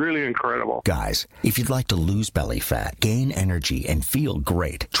 It's really incredible. Guys, if you'd like to lose belly fat, gain energy, and feel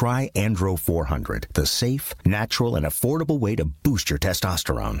great, try Andro 400, the safe, natural, and affordable way to boost your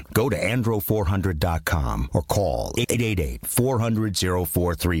testosterone. Go to andro400.com or Call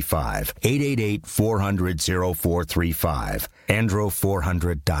 888-400-0435. 888-400-0435.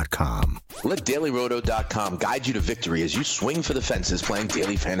 Andro400.com. Let DailyRoto.com guide you to victory as you swing for the fences playing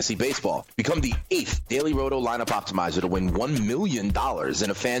daily fantasy baseball. Become the 8th Daily Roto lineup optimizer to win $1 million in a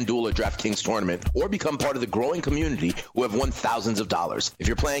FanDuel or DraftKings tournament, or become part of the growing community who have won thousands of dollars. If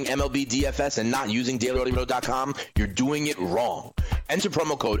you're playing MLB DFS and not using DailyRoto.com, you're doing it wrong. Enter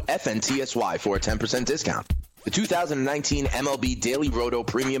promo code FNTSY for a 10% discount. The 2019 MLB Daily Roto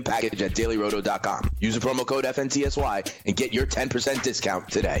Premium Package at DailyRoto.com. Use the promo code FNTSY and get your 10% discount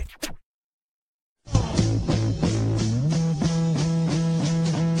today.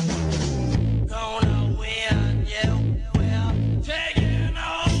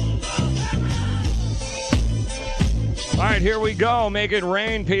 All right, here we go. Make it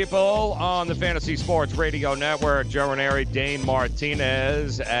rain, people, on the Fantasy Sports Radio Network. Joe Ranieri, Dane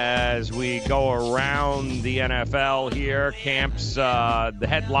Martinez, as we go around the NFL here. Camps, the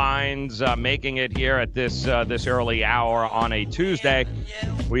headlines, making it here at this early hour on a Tuesday.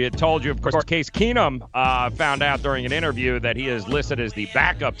 We had told you, of course, Case Keenum found out during an interview that he is listed as the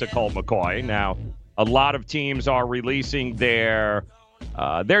backup to Colt McCoy. Now, a lot of teams are releasing their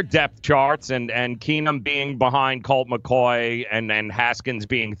depth charts, and Keenum being behind Colt McCoy and Haskins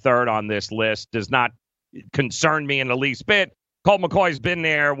being third on this list does not concern me in the least bit. Colt McCoy's been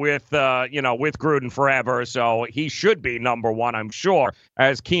there with Gruden forever, so he should be number one, I'm sure,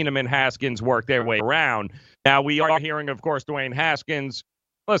 as Keenum and Haskins work their way around. Now, we are hearing, of course, Dwayne Haskins.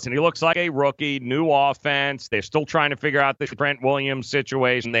 Listen, he looks like a rookie, new offense. They're still trying to figure out the Trent Williams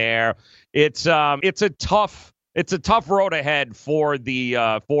situation there. It's a tough road ahead for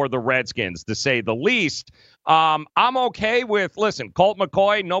the Redskins, to say the least. I'm okay with, Colt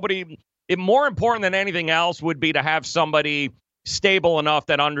McCoy. More important than anything else would be to have somebody stable enough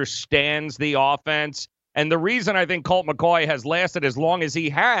that understands the offense. And the reason I think Colt McCoy has lasted as long as he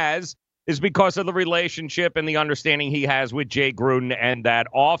has is because of the relationship and the understanding he has with Jay Gruden and that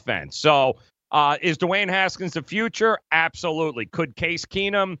offense. So is Dwayne Haskins the future? Absolutely. Could Case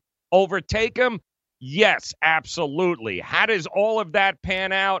Keenum overtake him? Yes, absolutely. How does all of that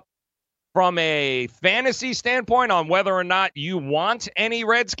pan out from a fantasy standpoint on whether or not you want any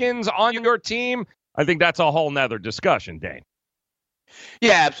Redskins on your team? I think that's a whole nother discussion, Dane.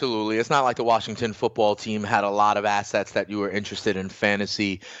 Yeah, absolutely. It's not like the Washington football team had a lot of assets that you were interested in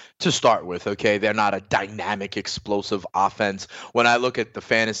fantasy to start with, okay? They're not a dynamic, explosive offense. When I look at the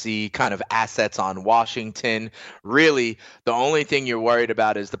fantasy kind of assets on Washington, really the only thing you're worried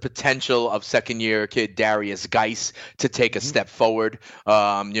about is the potential of second-year kid Darius Geis to take a step forward.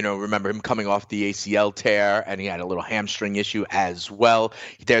 Remember him coming off the ACL tear, and he had a little hamstring issue as well.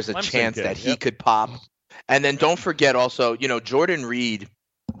 There's a chance that he could pop. And then don't forget also, Jordan Reed,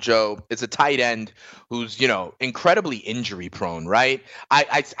 Joe, is a tight end who's, incredibly injury prone, right?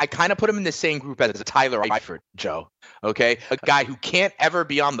 I kind of put him in the same group as Tyler Eifert, Joe, okay? A guy who can't ever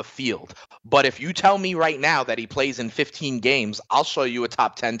be on the field. But if you tell me right now that he plays in 15 games, I'll show you a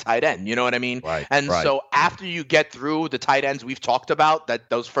top 10 tight end. You know what I mean? Right. So after you get through the tight ends we've talked about, that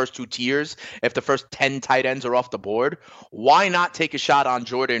those first two tiers, if the first 10 tight ends are off the board, why not take a shot on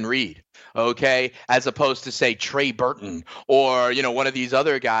Jordan Reed? Okay, as opposed to, say, Trey Burton or, one of these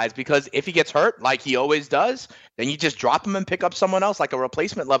other guys, because if he gets hurt like he always does, then you just drop him and pick up someone else like a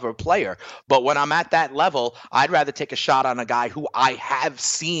replacement level player. But when I'm at that level, I'd rather take a shot on a guy who I have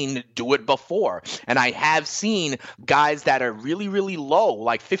seen do it before. And I have seen guys that are really, really low,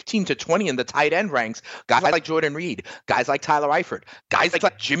 like 15 to 20 in the tight end ranks, guys like Jordan Reed, guys like Tyler Eifert, guys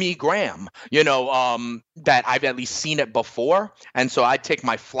like Jimmy Graham, that I've at least seen it before. And so I'd take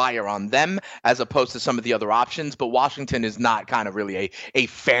my flyer on them as opposed to some of the other options. But Washington is not kind of really a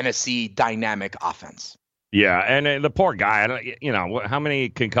fantasy dynamic offense. Yeah, and the poor guy, how many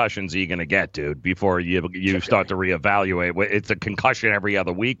concussions are you going to get, dude, before you start to reevaluate? It's a concussion every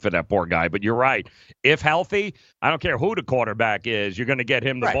other week for that poor guy. But you're right. If healthy, I don't care who the quarterback is, you're going to get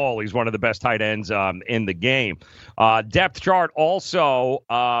him the ball. He's one of the best tight ends in the game. Depth chart also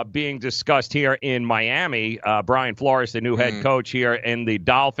being discussed here in Miami. Brian Flores, the new head coach here in the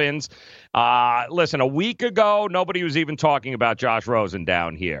Dolphins. Listen, a week ago, nobody was even talking about Josh Rosen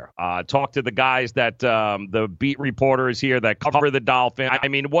down here. Talk to the guys that the beat reporters here that cover the Dolphins. I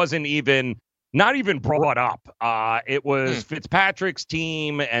mean, it wasn't not even brought up. It was Fitzpatrick's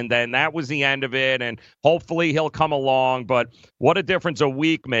team, and then that was the end of it, and hopefully he'll come along. But what a difference a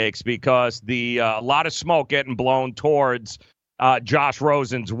week makes, because a lot of smoke getting blown towards Josh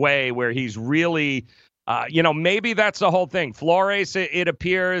Rosen's way, where he's really maybe that's the whole thing. Flores, it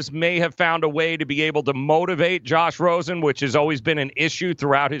appears, may have found a way to be able to motivate Josh Rosen, which has always been an issue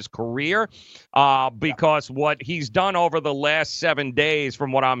throughout his career, because what he's done over the last 7 days,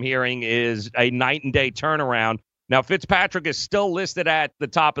 from what I'm hearing, is a night and day turnaround. Now, Fitzpatrick is still listed at the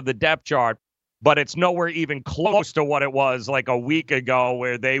top of the depth chart, but it's nowhere even close to what it was like a week ago,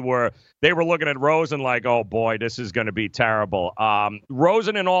 where they were looking at Rosen like, oh boy, this is going to be terrible.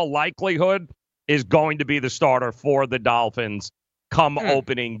 Rosen, in all likelihood, is going to be the starter for the Dolphins come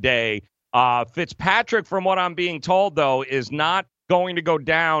opening day. Fitzpatrick, from what I'm being told, though, is not going to go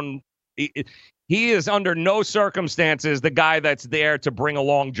down. He is under no circumstances the guy that's there to bring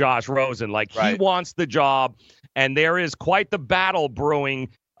along Josh Rosen. Like, he wants the job, and there is quite the battle brewing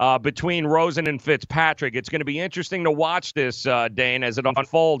between Rosen and Fitzpatrick. It's going to be interesting to watch this, Dane, as it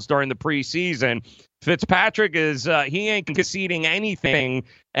unfolds during the preseason. Fitzpatrick he ain't conceding anything,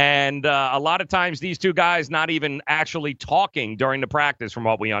 and a lot of times these two guys not even actually talking during the practice, from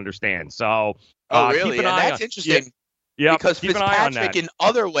what we understand. So, really? Keep an and eye that's interesting. Yeah, because Fitzpatrick, in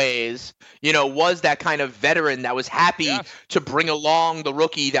other ways, was that kind of veteran that was happy to bring along the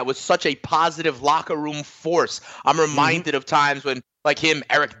rookie that was such a positive locker room force. I'm reminded of times when, like him,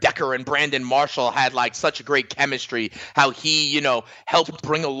 Eric Decker and Brandon Marshall had like such a great chemistry, how he, helped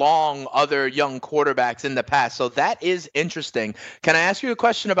bring along other young quarterbacks in the past. So that is interesting. Can I ask you a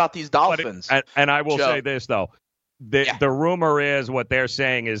question about these Dolphins? And I will say this, though. The rumor is, what they're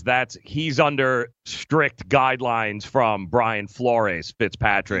saying is that he's under strict guidelines from Brian Flores,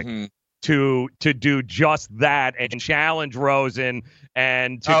 Fitzpatrick, to do just that and challenge Rosen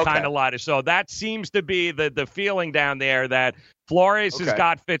and to kind of lie to. So that seems to be the feeling down there, that Flores has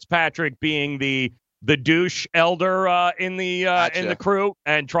got Fitzpatrick being the douche elder in the crew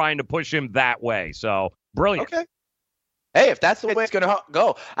and trying to push him that way. So brilliant. Okay. Hey, if that's the way it's going to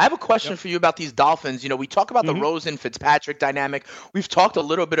go. I have a question for you about these Dolphins. We talk about the Rosen-Fitzpatrick dynamic. We've talked a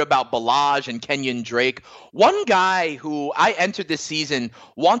little bit about Balaj and Kenyon Drake. One guy who I entered this season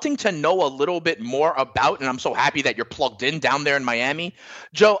wanting to know a little bit more about, and I'm so happy that you're plugged in down there in Miami.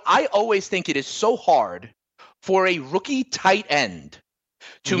 Joe, I always think it is so hard for a rookie tight end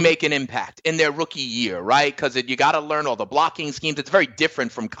to make an impact in their rookie year, right? Because you got to learn all the blocking schemes. It's very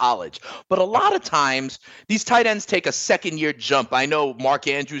different from college. But a lot of times, these tight ends take a second-year jump. I know Mark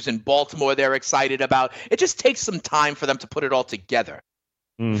Andrews in Baltimore, they're excited about. It just takes some time for them to put it all together.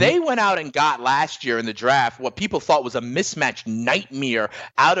 They went out and got last year in the draft what people thought was a mismatch nightmare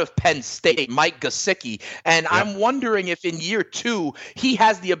out of Penn State, Mike Gesicki. And I'm wondering if in year 2 he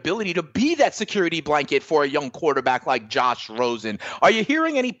has the ability to be that security blanket for a young quarterback like Josh Rosen. Are you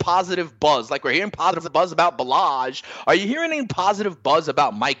hearing any positive buzz? Like we're hearing positive buzz about Balaj. Are you hearing any positive buzz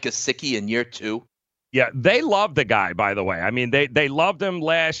about Mike Gesicki in year 2? Yeah, they love the guy, by the way. I mean, they loved him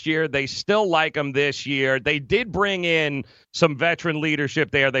last year. They still like him this year. They did bring in some veteran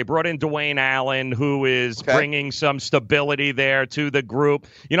leadership there. They brought in Dwayne Allen, who is bringing some stability there to the group.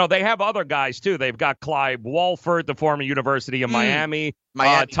 They have other guys, too. They've got Clive Walford, the former University of Miami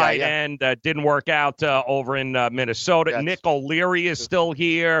tight end that didn't work out over in Minnesota. Nick O'Leary is still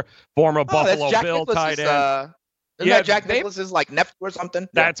here, former Buffalo Bill tight end. Isn't that Jack Nicklaus's like nephew or something?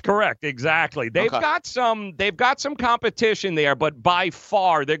 That's correct. Exactly. They've got some competition there, but by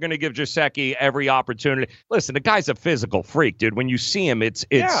far they're going to give Gesicki every opportunity. Listen, the guy's a physical freak, dude. When you see him, it's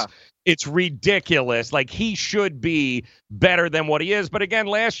ridiculous. Like, he should be better than what he is. But again,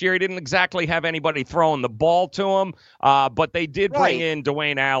 last year he didn't exactly have anybody throwing the ball to him. But they did bring in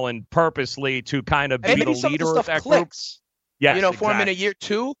Dwayne Allen purposely to kind of be the leader of that group. Yes, for him in a year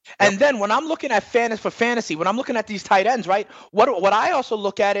 2. And then when I'm looking at fantasy, when I'm looking at these tight ends, right, what I also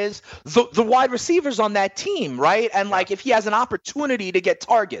look at is the wide receivers on that team, right? And like if he has an opportunity to get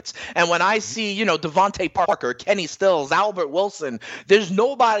targets. And when I see, Devontae Parker, Kenny Stills, Albert Wilson, there's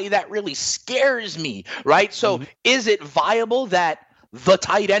nobody that really scares me, right? So is it viable that the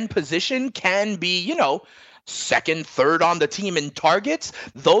tight end position can be, second, third on the team in targets?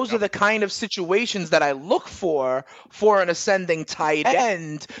 Those are the kind of situations that I look for an ascending tight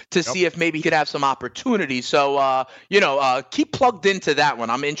end to see if maybe he could have some opportunity. So, keep plugged into that one.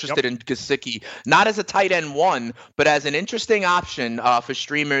 I'm interested in Gesicki, not as a tight end 1, but as an interesting option for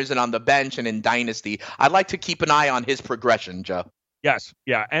streamers and on the bench and in Dynasty. I'd like to keep an eye on his progression, Joe. Yes,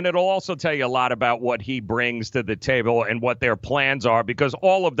 yeah, and it'll also tell you a lot about what he brings to the table and what their plans are, because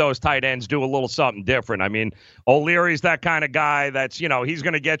all of those tight ends do a little something different. I mean, O'Leary's that kind of guy that's, he's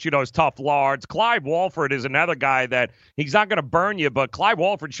going to get you those tough yards. Clive Walford is another guy that he's not going to burn you, but Clive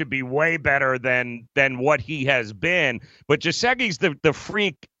Walford should be way better than what he has been. But Gesicki's the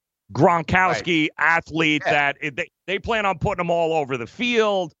freak Gronkowski athlete that they plan on putting him all over the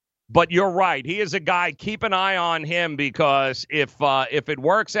field. But you're right. He is a guy, keep an eye on him, because if it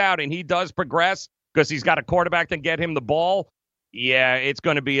works out and he does progress because he's got a quarterback that can get him the ball, yeah, it's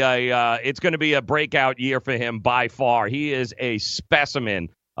going to be a breakout year for him by far. He is a specimen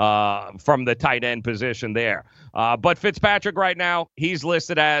from the tight end position there. But Fitzpatrick right now, he's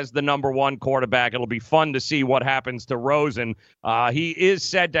listed as the number one quarterback. It'll be fun to see what happens to Rosen. He is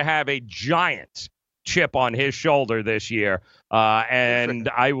said to have a giant chip on his shoulder this year. And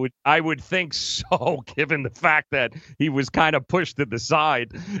I would think so, given the fact that he was kind of pushed to the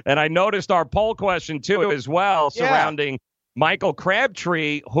side. And I noticed our poll question, too, as well, surrounding Michael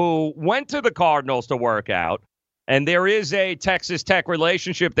Crabtree, who went to the Cardinals to work out. And there is a Texas Tech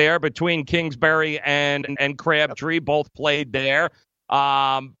relationship there between Kingsbury and Crabtree. Both played there.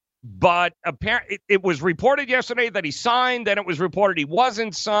 But apparently, it was reported yesterday that he signed. Then it was reported he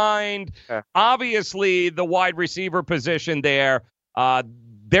wasn't signed. Obviously, the wide receiver position there,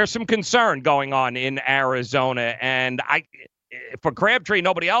 there's some concern going on in Arizona. And for Crabtree,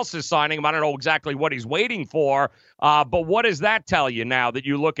 nobody else is signing him. I don't know exactly what he's waiting for. But what does that tell you now that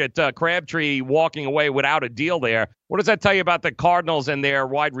you look at Crabtree walking away without a deal there? What does that tell you about the Cardinals and their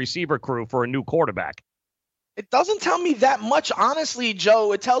wide receiver crew for a new quarterback? It doesn't tell me that much, honestly,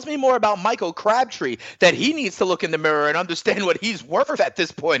 Joe. It tells me more about Michael Crabtree, that he needs to look in the mirror and understand what he's worth at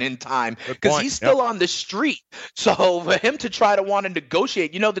this point in time, because he's still on the street. So for him to try to want to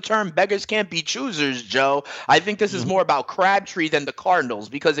negotiate, the term beggars can't be choosers, Joe. I think this is more about Crabtree than the Cardinals,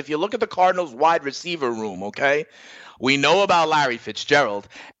 because if you look at the Cardinals wide receiver room, okay, we know about Larry Fitzgerald.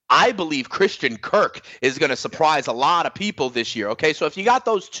 I believe Christian Kirk is going to surprise a lot of people this year, okay? So if you got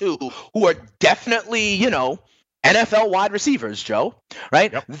those two who are definitely, NFL wide receivers, Joe,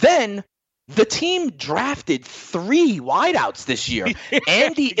 right? Yep. Then the team drafted 3 wideouts this year.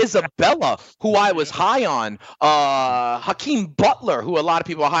 Andy Isabella, who I was high on, Hakeem Butler, who a lot of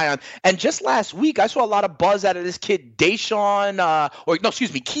people are high on. And just last week, I saw a lot of buzz out of this kid, Keyshawn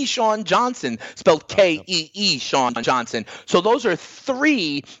Johnson, spelled K-E-E, Sean Johnson. So those are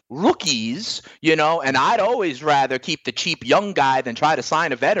 3 rookies, and I'd always rather keep the cheap young guy than try to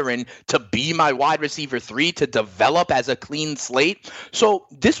sign a veteran to be my wide receiver 3 to develop as a clean slate. So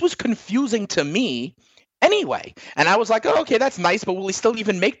this was confusing to me anyway. And I was like, oh, okay, that's nice, but will he still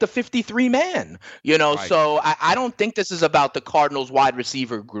even make the 53-man? Right. So I don't think this is about the Cardinals wide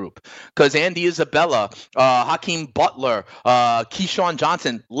receiver group, because Andy Isabella, Hakeem Butler, Keyshawn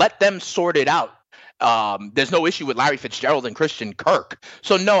Johnson, let them sort it out. There's no issue with Larry Fitzgerald and Christian Kirk.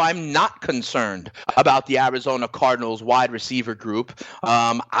 So, no, I'm not concerned about the Arizona Cardinals wide receiver group.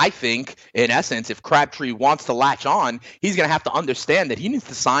 I think, in essence, if Crabtree wants to latch on, he's going to have to understand that he needs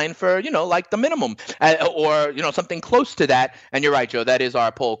to sign for, like the minimum or, something close to that. And you're right, Joe, that is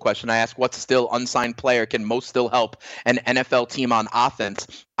our poll question. I asked what still unsigned player can most still help an NFL team on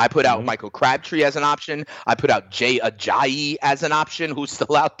offense. I put out Michael Crabtree as an option. I put out Jay Ajayi as an option, who's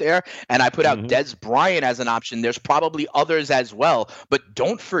still out there. And I put out Dez Bryant as an option. There's probably others as well. But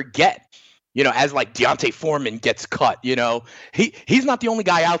don't forget, as like Deontay Foreman gets cut, he's not the only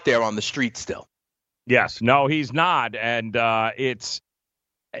guy out there on the street still. Yes. No, he's not. And I'm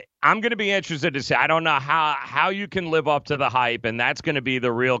going to be interested to see. I don't know how you can live up to the hype. And that's going to be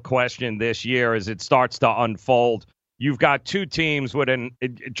the real question this year as it starts to unfold. You've got 2 teams with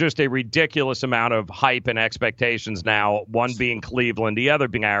just a ridiculous amount of hype and expectations now, one being Cleveland, the other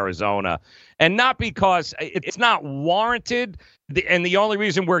being Arizona. And not because it's not warranted, and the only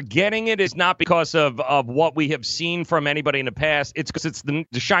reason we're getting it is not because of what we have seen from anybody in the past. It's because it's the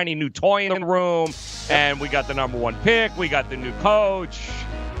shiny new toy in the room, and we got the number 1 pick, we got the new coach.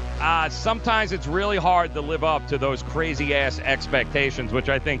 Sometimes it's really hard to live up to those crazy-ass expectations, which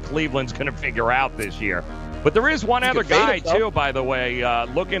I think Cleveland's going to figure out this year. But there is one other guy, too, by the way,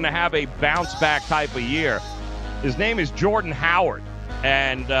 looking to have a bounce-back type of year. His name is Jordan Howard,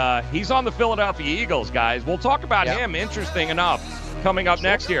 and he's on the Philadelphia Eagles, guys. We'll talk about him, interesting enough, coming up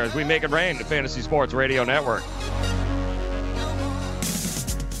next year as we make it rain, the Fantasy Sports Radio Network.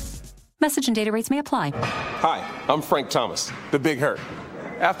 Message and data rates may apply. Hi, I'm Frank Thomas, the Big Hurt.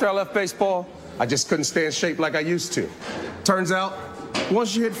 After I left baseball, I just couldn't stay in shape like I used to. Turns out,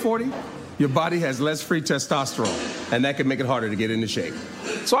 once you hit 40, your body has less free testosterone, and that can make it harder to get into shape.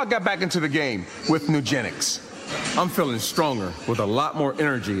 So I got back into the game with Nugenics. I'm feeling stronger with a lot more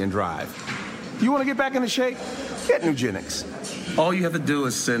energy and drive. You want to get back into shape? Get Nugenics. All you have to do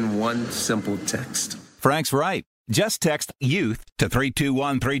is send one simple text. Frank's right. Just text YOUTH to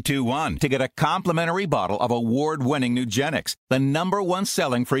 321321 to get a complimentary bottle of award-winning Nugenix, the #1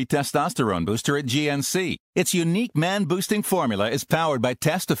 selling free testosterone booster at GNC. Its unique man-boosting formula is powered by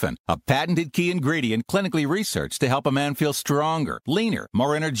Testofen, a patented key ingredient clinically researched to help a man feel stronger, leaner,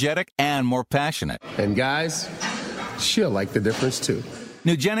 more energetic, and more passionate. And guys, she'll like the difference too.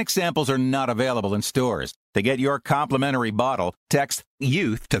 Nugenix samples are not available in stores. To get your complimentary bottle, text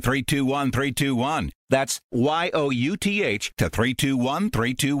YOUTH to 321321. That's YOUTH to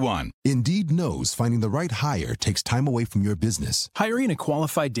 321321. Indeed knows finding the right hire takes time away from your business. Hiring a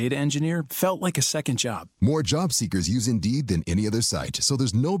qualified data engineer felt like a second job. More job seekers use Indeed than any other site, so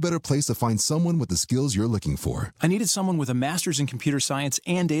there's no better place to find someone with the skills you're looking for. I needed someone with a master's in computer science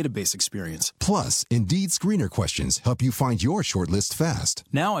and database experience. Plus, Indeed screener questions help you find your shortlist fast.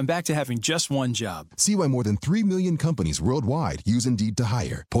 Now I'm back to having just one job. See why more than 3 million companies worldwide use Indeed to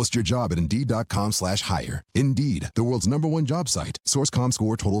hire. Post your job at Indeed.com/hire. Indeed, the world's #1 job site.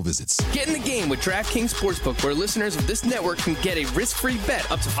 Source.com/score total visits. Get in the game with DraftKings Sportsbook, where listeners of this network can get a risk-free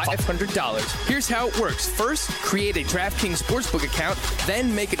bet up to $500. Here's how it works. First, create a DraftKings Sportsbook account,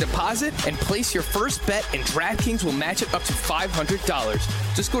 then make a deposit and place your first bet, and DraftKings will match it up to $500.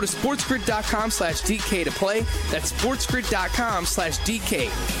 Just go to sportsgrid.com/DK to play. That's sportsgrid.com/DK.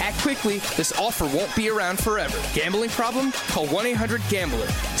 Act quickly. This offer won't be around forever. Gambling problem? Call 1-800-GAMBLER.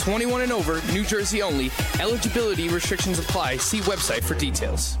 21 and over, New Jersey only. Eligibility restrictions apply. See website for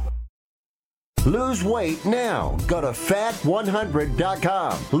details. Lose weight now. Go to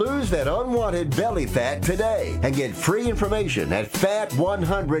fat100.com. Lose that unwanted belly fat today and get free information at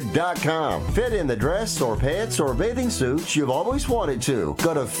fat100.com. Fit in the dress or pants or bathing suits you've always wanted to.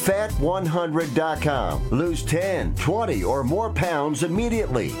 Go to fat100.com. Lose 10, 20, or more pounds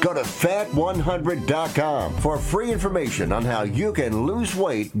immediately. Go to fat100.com. For free information on how you can lose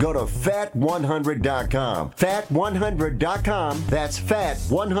weight, go to fat100.com. Fat100.com. That's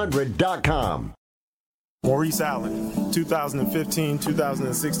fat100.com. Maurice Allen,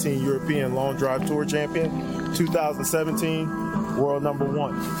 2015-2016 European Long Drive Tour Champion, 2017 World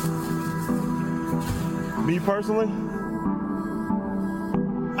 #1. Me personally,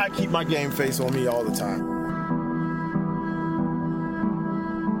 I keep my game face on me all the time.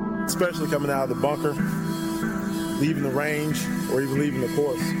 Especially coming out of the bunker, leaving the range, or even leaving the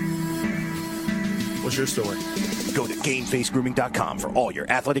course. What's your story? Go to GameFaceGrooming.com for all your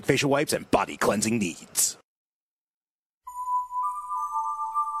athletic facial wipes and body cleansing needs.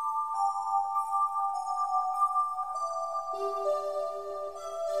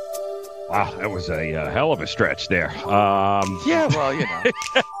 Wow, that was a hell of a stretch there. Yeah, well, you know.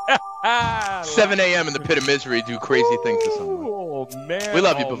 7 a.m. in the pit of misery, do crazy things to someone. Oh, man. We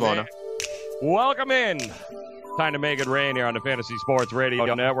love you, Pavona. Welcome in. Time to make it rain here on the Fantasy Sports Radio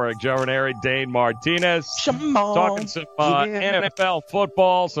Network. Joe Ranieri, Dane Martinez. Talking some NFL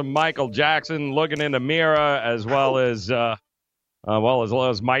football, some Michael Jackson, looking in the mirror, as well as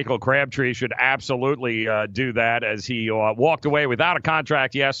Michael Crabtree should absolutely do that, as he walked away without a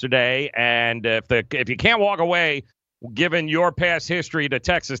contract yesterday. And if you can't walk away, given your past history to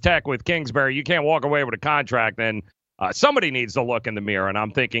Texas Tech with Kingsbury, you can't walk away with a contract, then somebody needs to look in the mirror, and I'm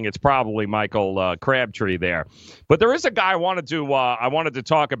thinking it's probably Michael Crabtree there. But there is a guy I wanted to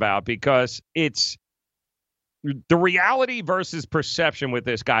talk about, because it's the reality versus perception with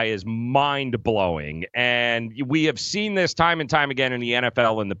this guy is mind-blowing, and we have seen this time and time again in the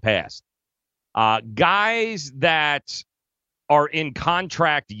NFL in the past. Guys that are in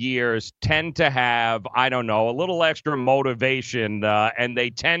contract years tend to have, I don't know, a little extra motivation, and they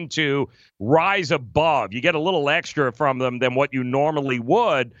tend to rise above. You get a little extra from them than what you normally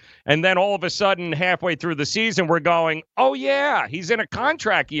would, and then all of a sudden, halfway through the season, we're going, oh, yeah, he's in a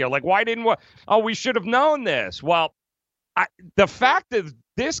contract year. Like, why didn't we? Oh, we should have known this. Well, the fact that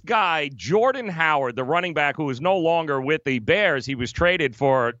this guy, Jordan Howard, the running back who is no longer with the Bears, he was traded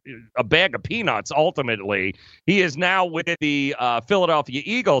for a bag of peanuts, ultimately. He is now with the Philadelphia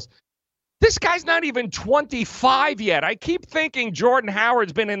Eagles. This guy's not even 25 yet. I keep thinking Jordan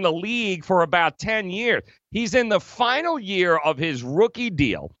Howard's been in the league for about 10 years. He's in the final year of his rookie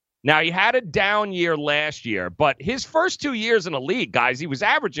deal. Now, he had a down year last year, but his first 2 years in the league, guys, he was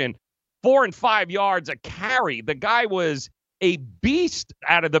averaging 4 and 5 yards a carry. The guy was a beast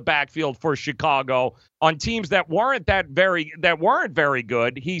out of the backfield for Chicago on teams that weren't very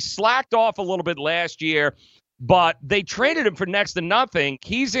good. He slacked off a little bit last year, but they traded him for next to nothing.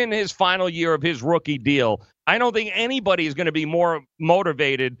 He's in his final year of his rookie deal. I don't think anybody is going to be more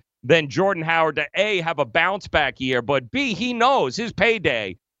motivated than Jordan Howard to A, have a bounce back year, but B, he knows his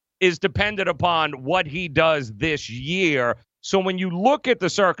payday is dependent upon what he does this year. So when you look at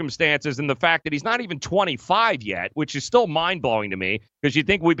the circumstances and the fact that he's not even 25 yet, which is still mind-blowing to me because you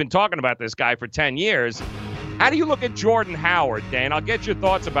think we've been talking about this guy for 10 years, how do you look at Jordan Howard, Dan? I'll get your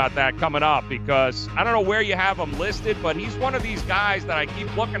thoughts about that coming up because I don't know where you have him listed, but he's one of these guys that I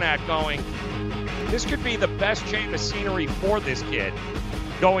keep looking at going, this could be the best change of scenery for this kid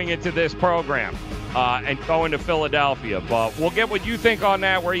going into this program and going to Philadelphia. But we'll get what you think on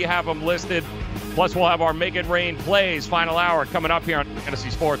that, where you have him listed. Plus, we'll have our Make It Rain plays final hour coming up here on Fantasy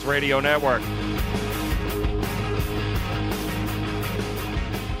Sports Radio Network.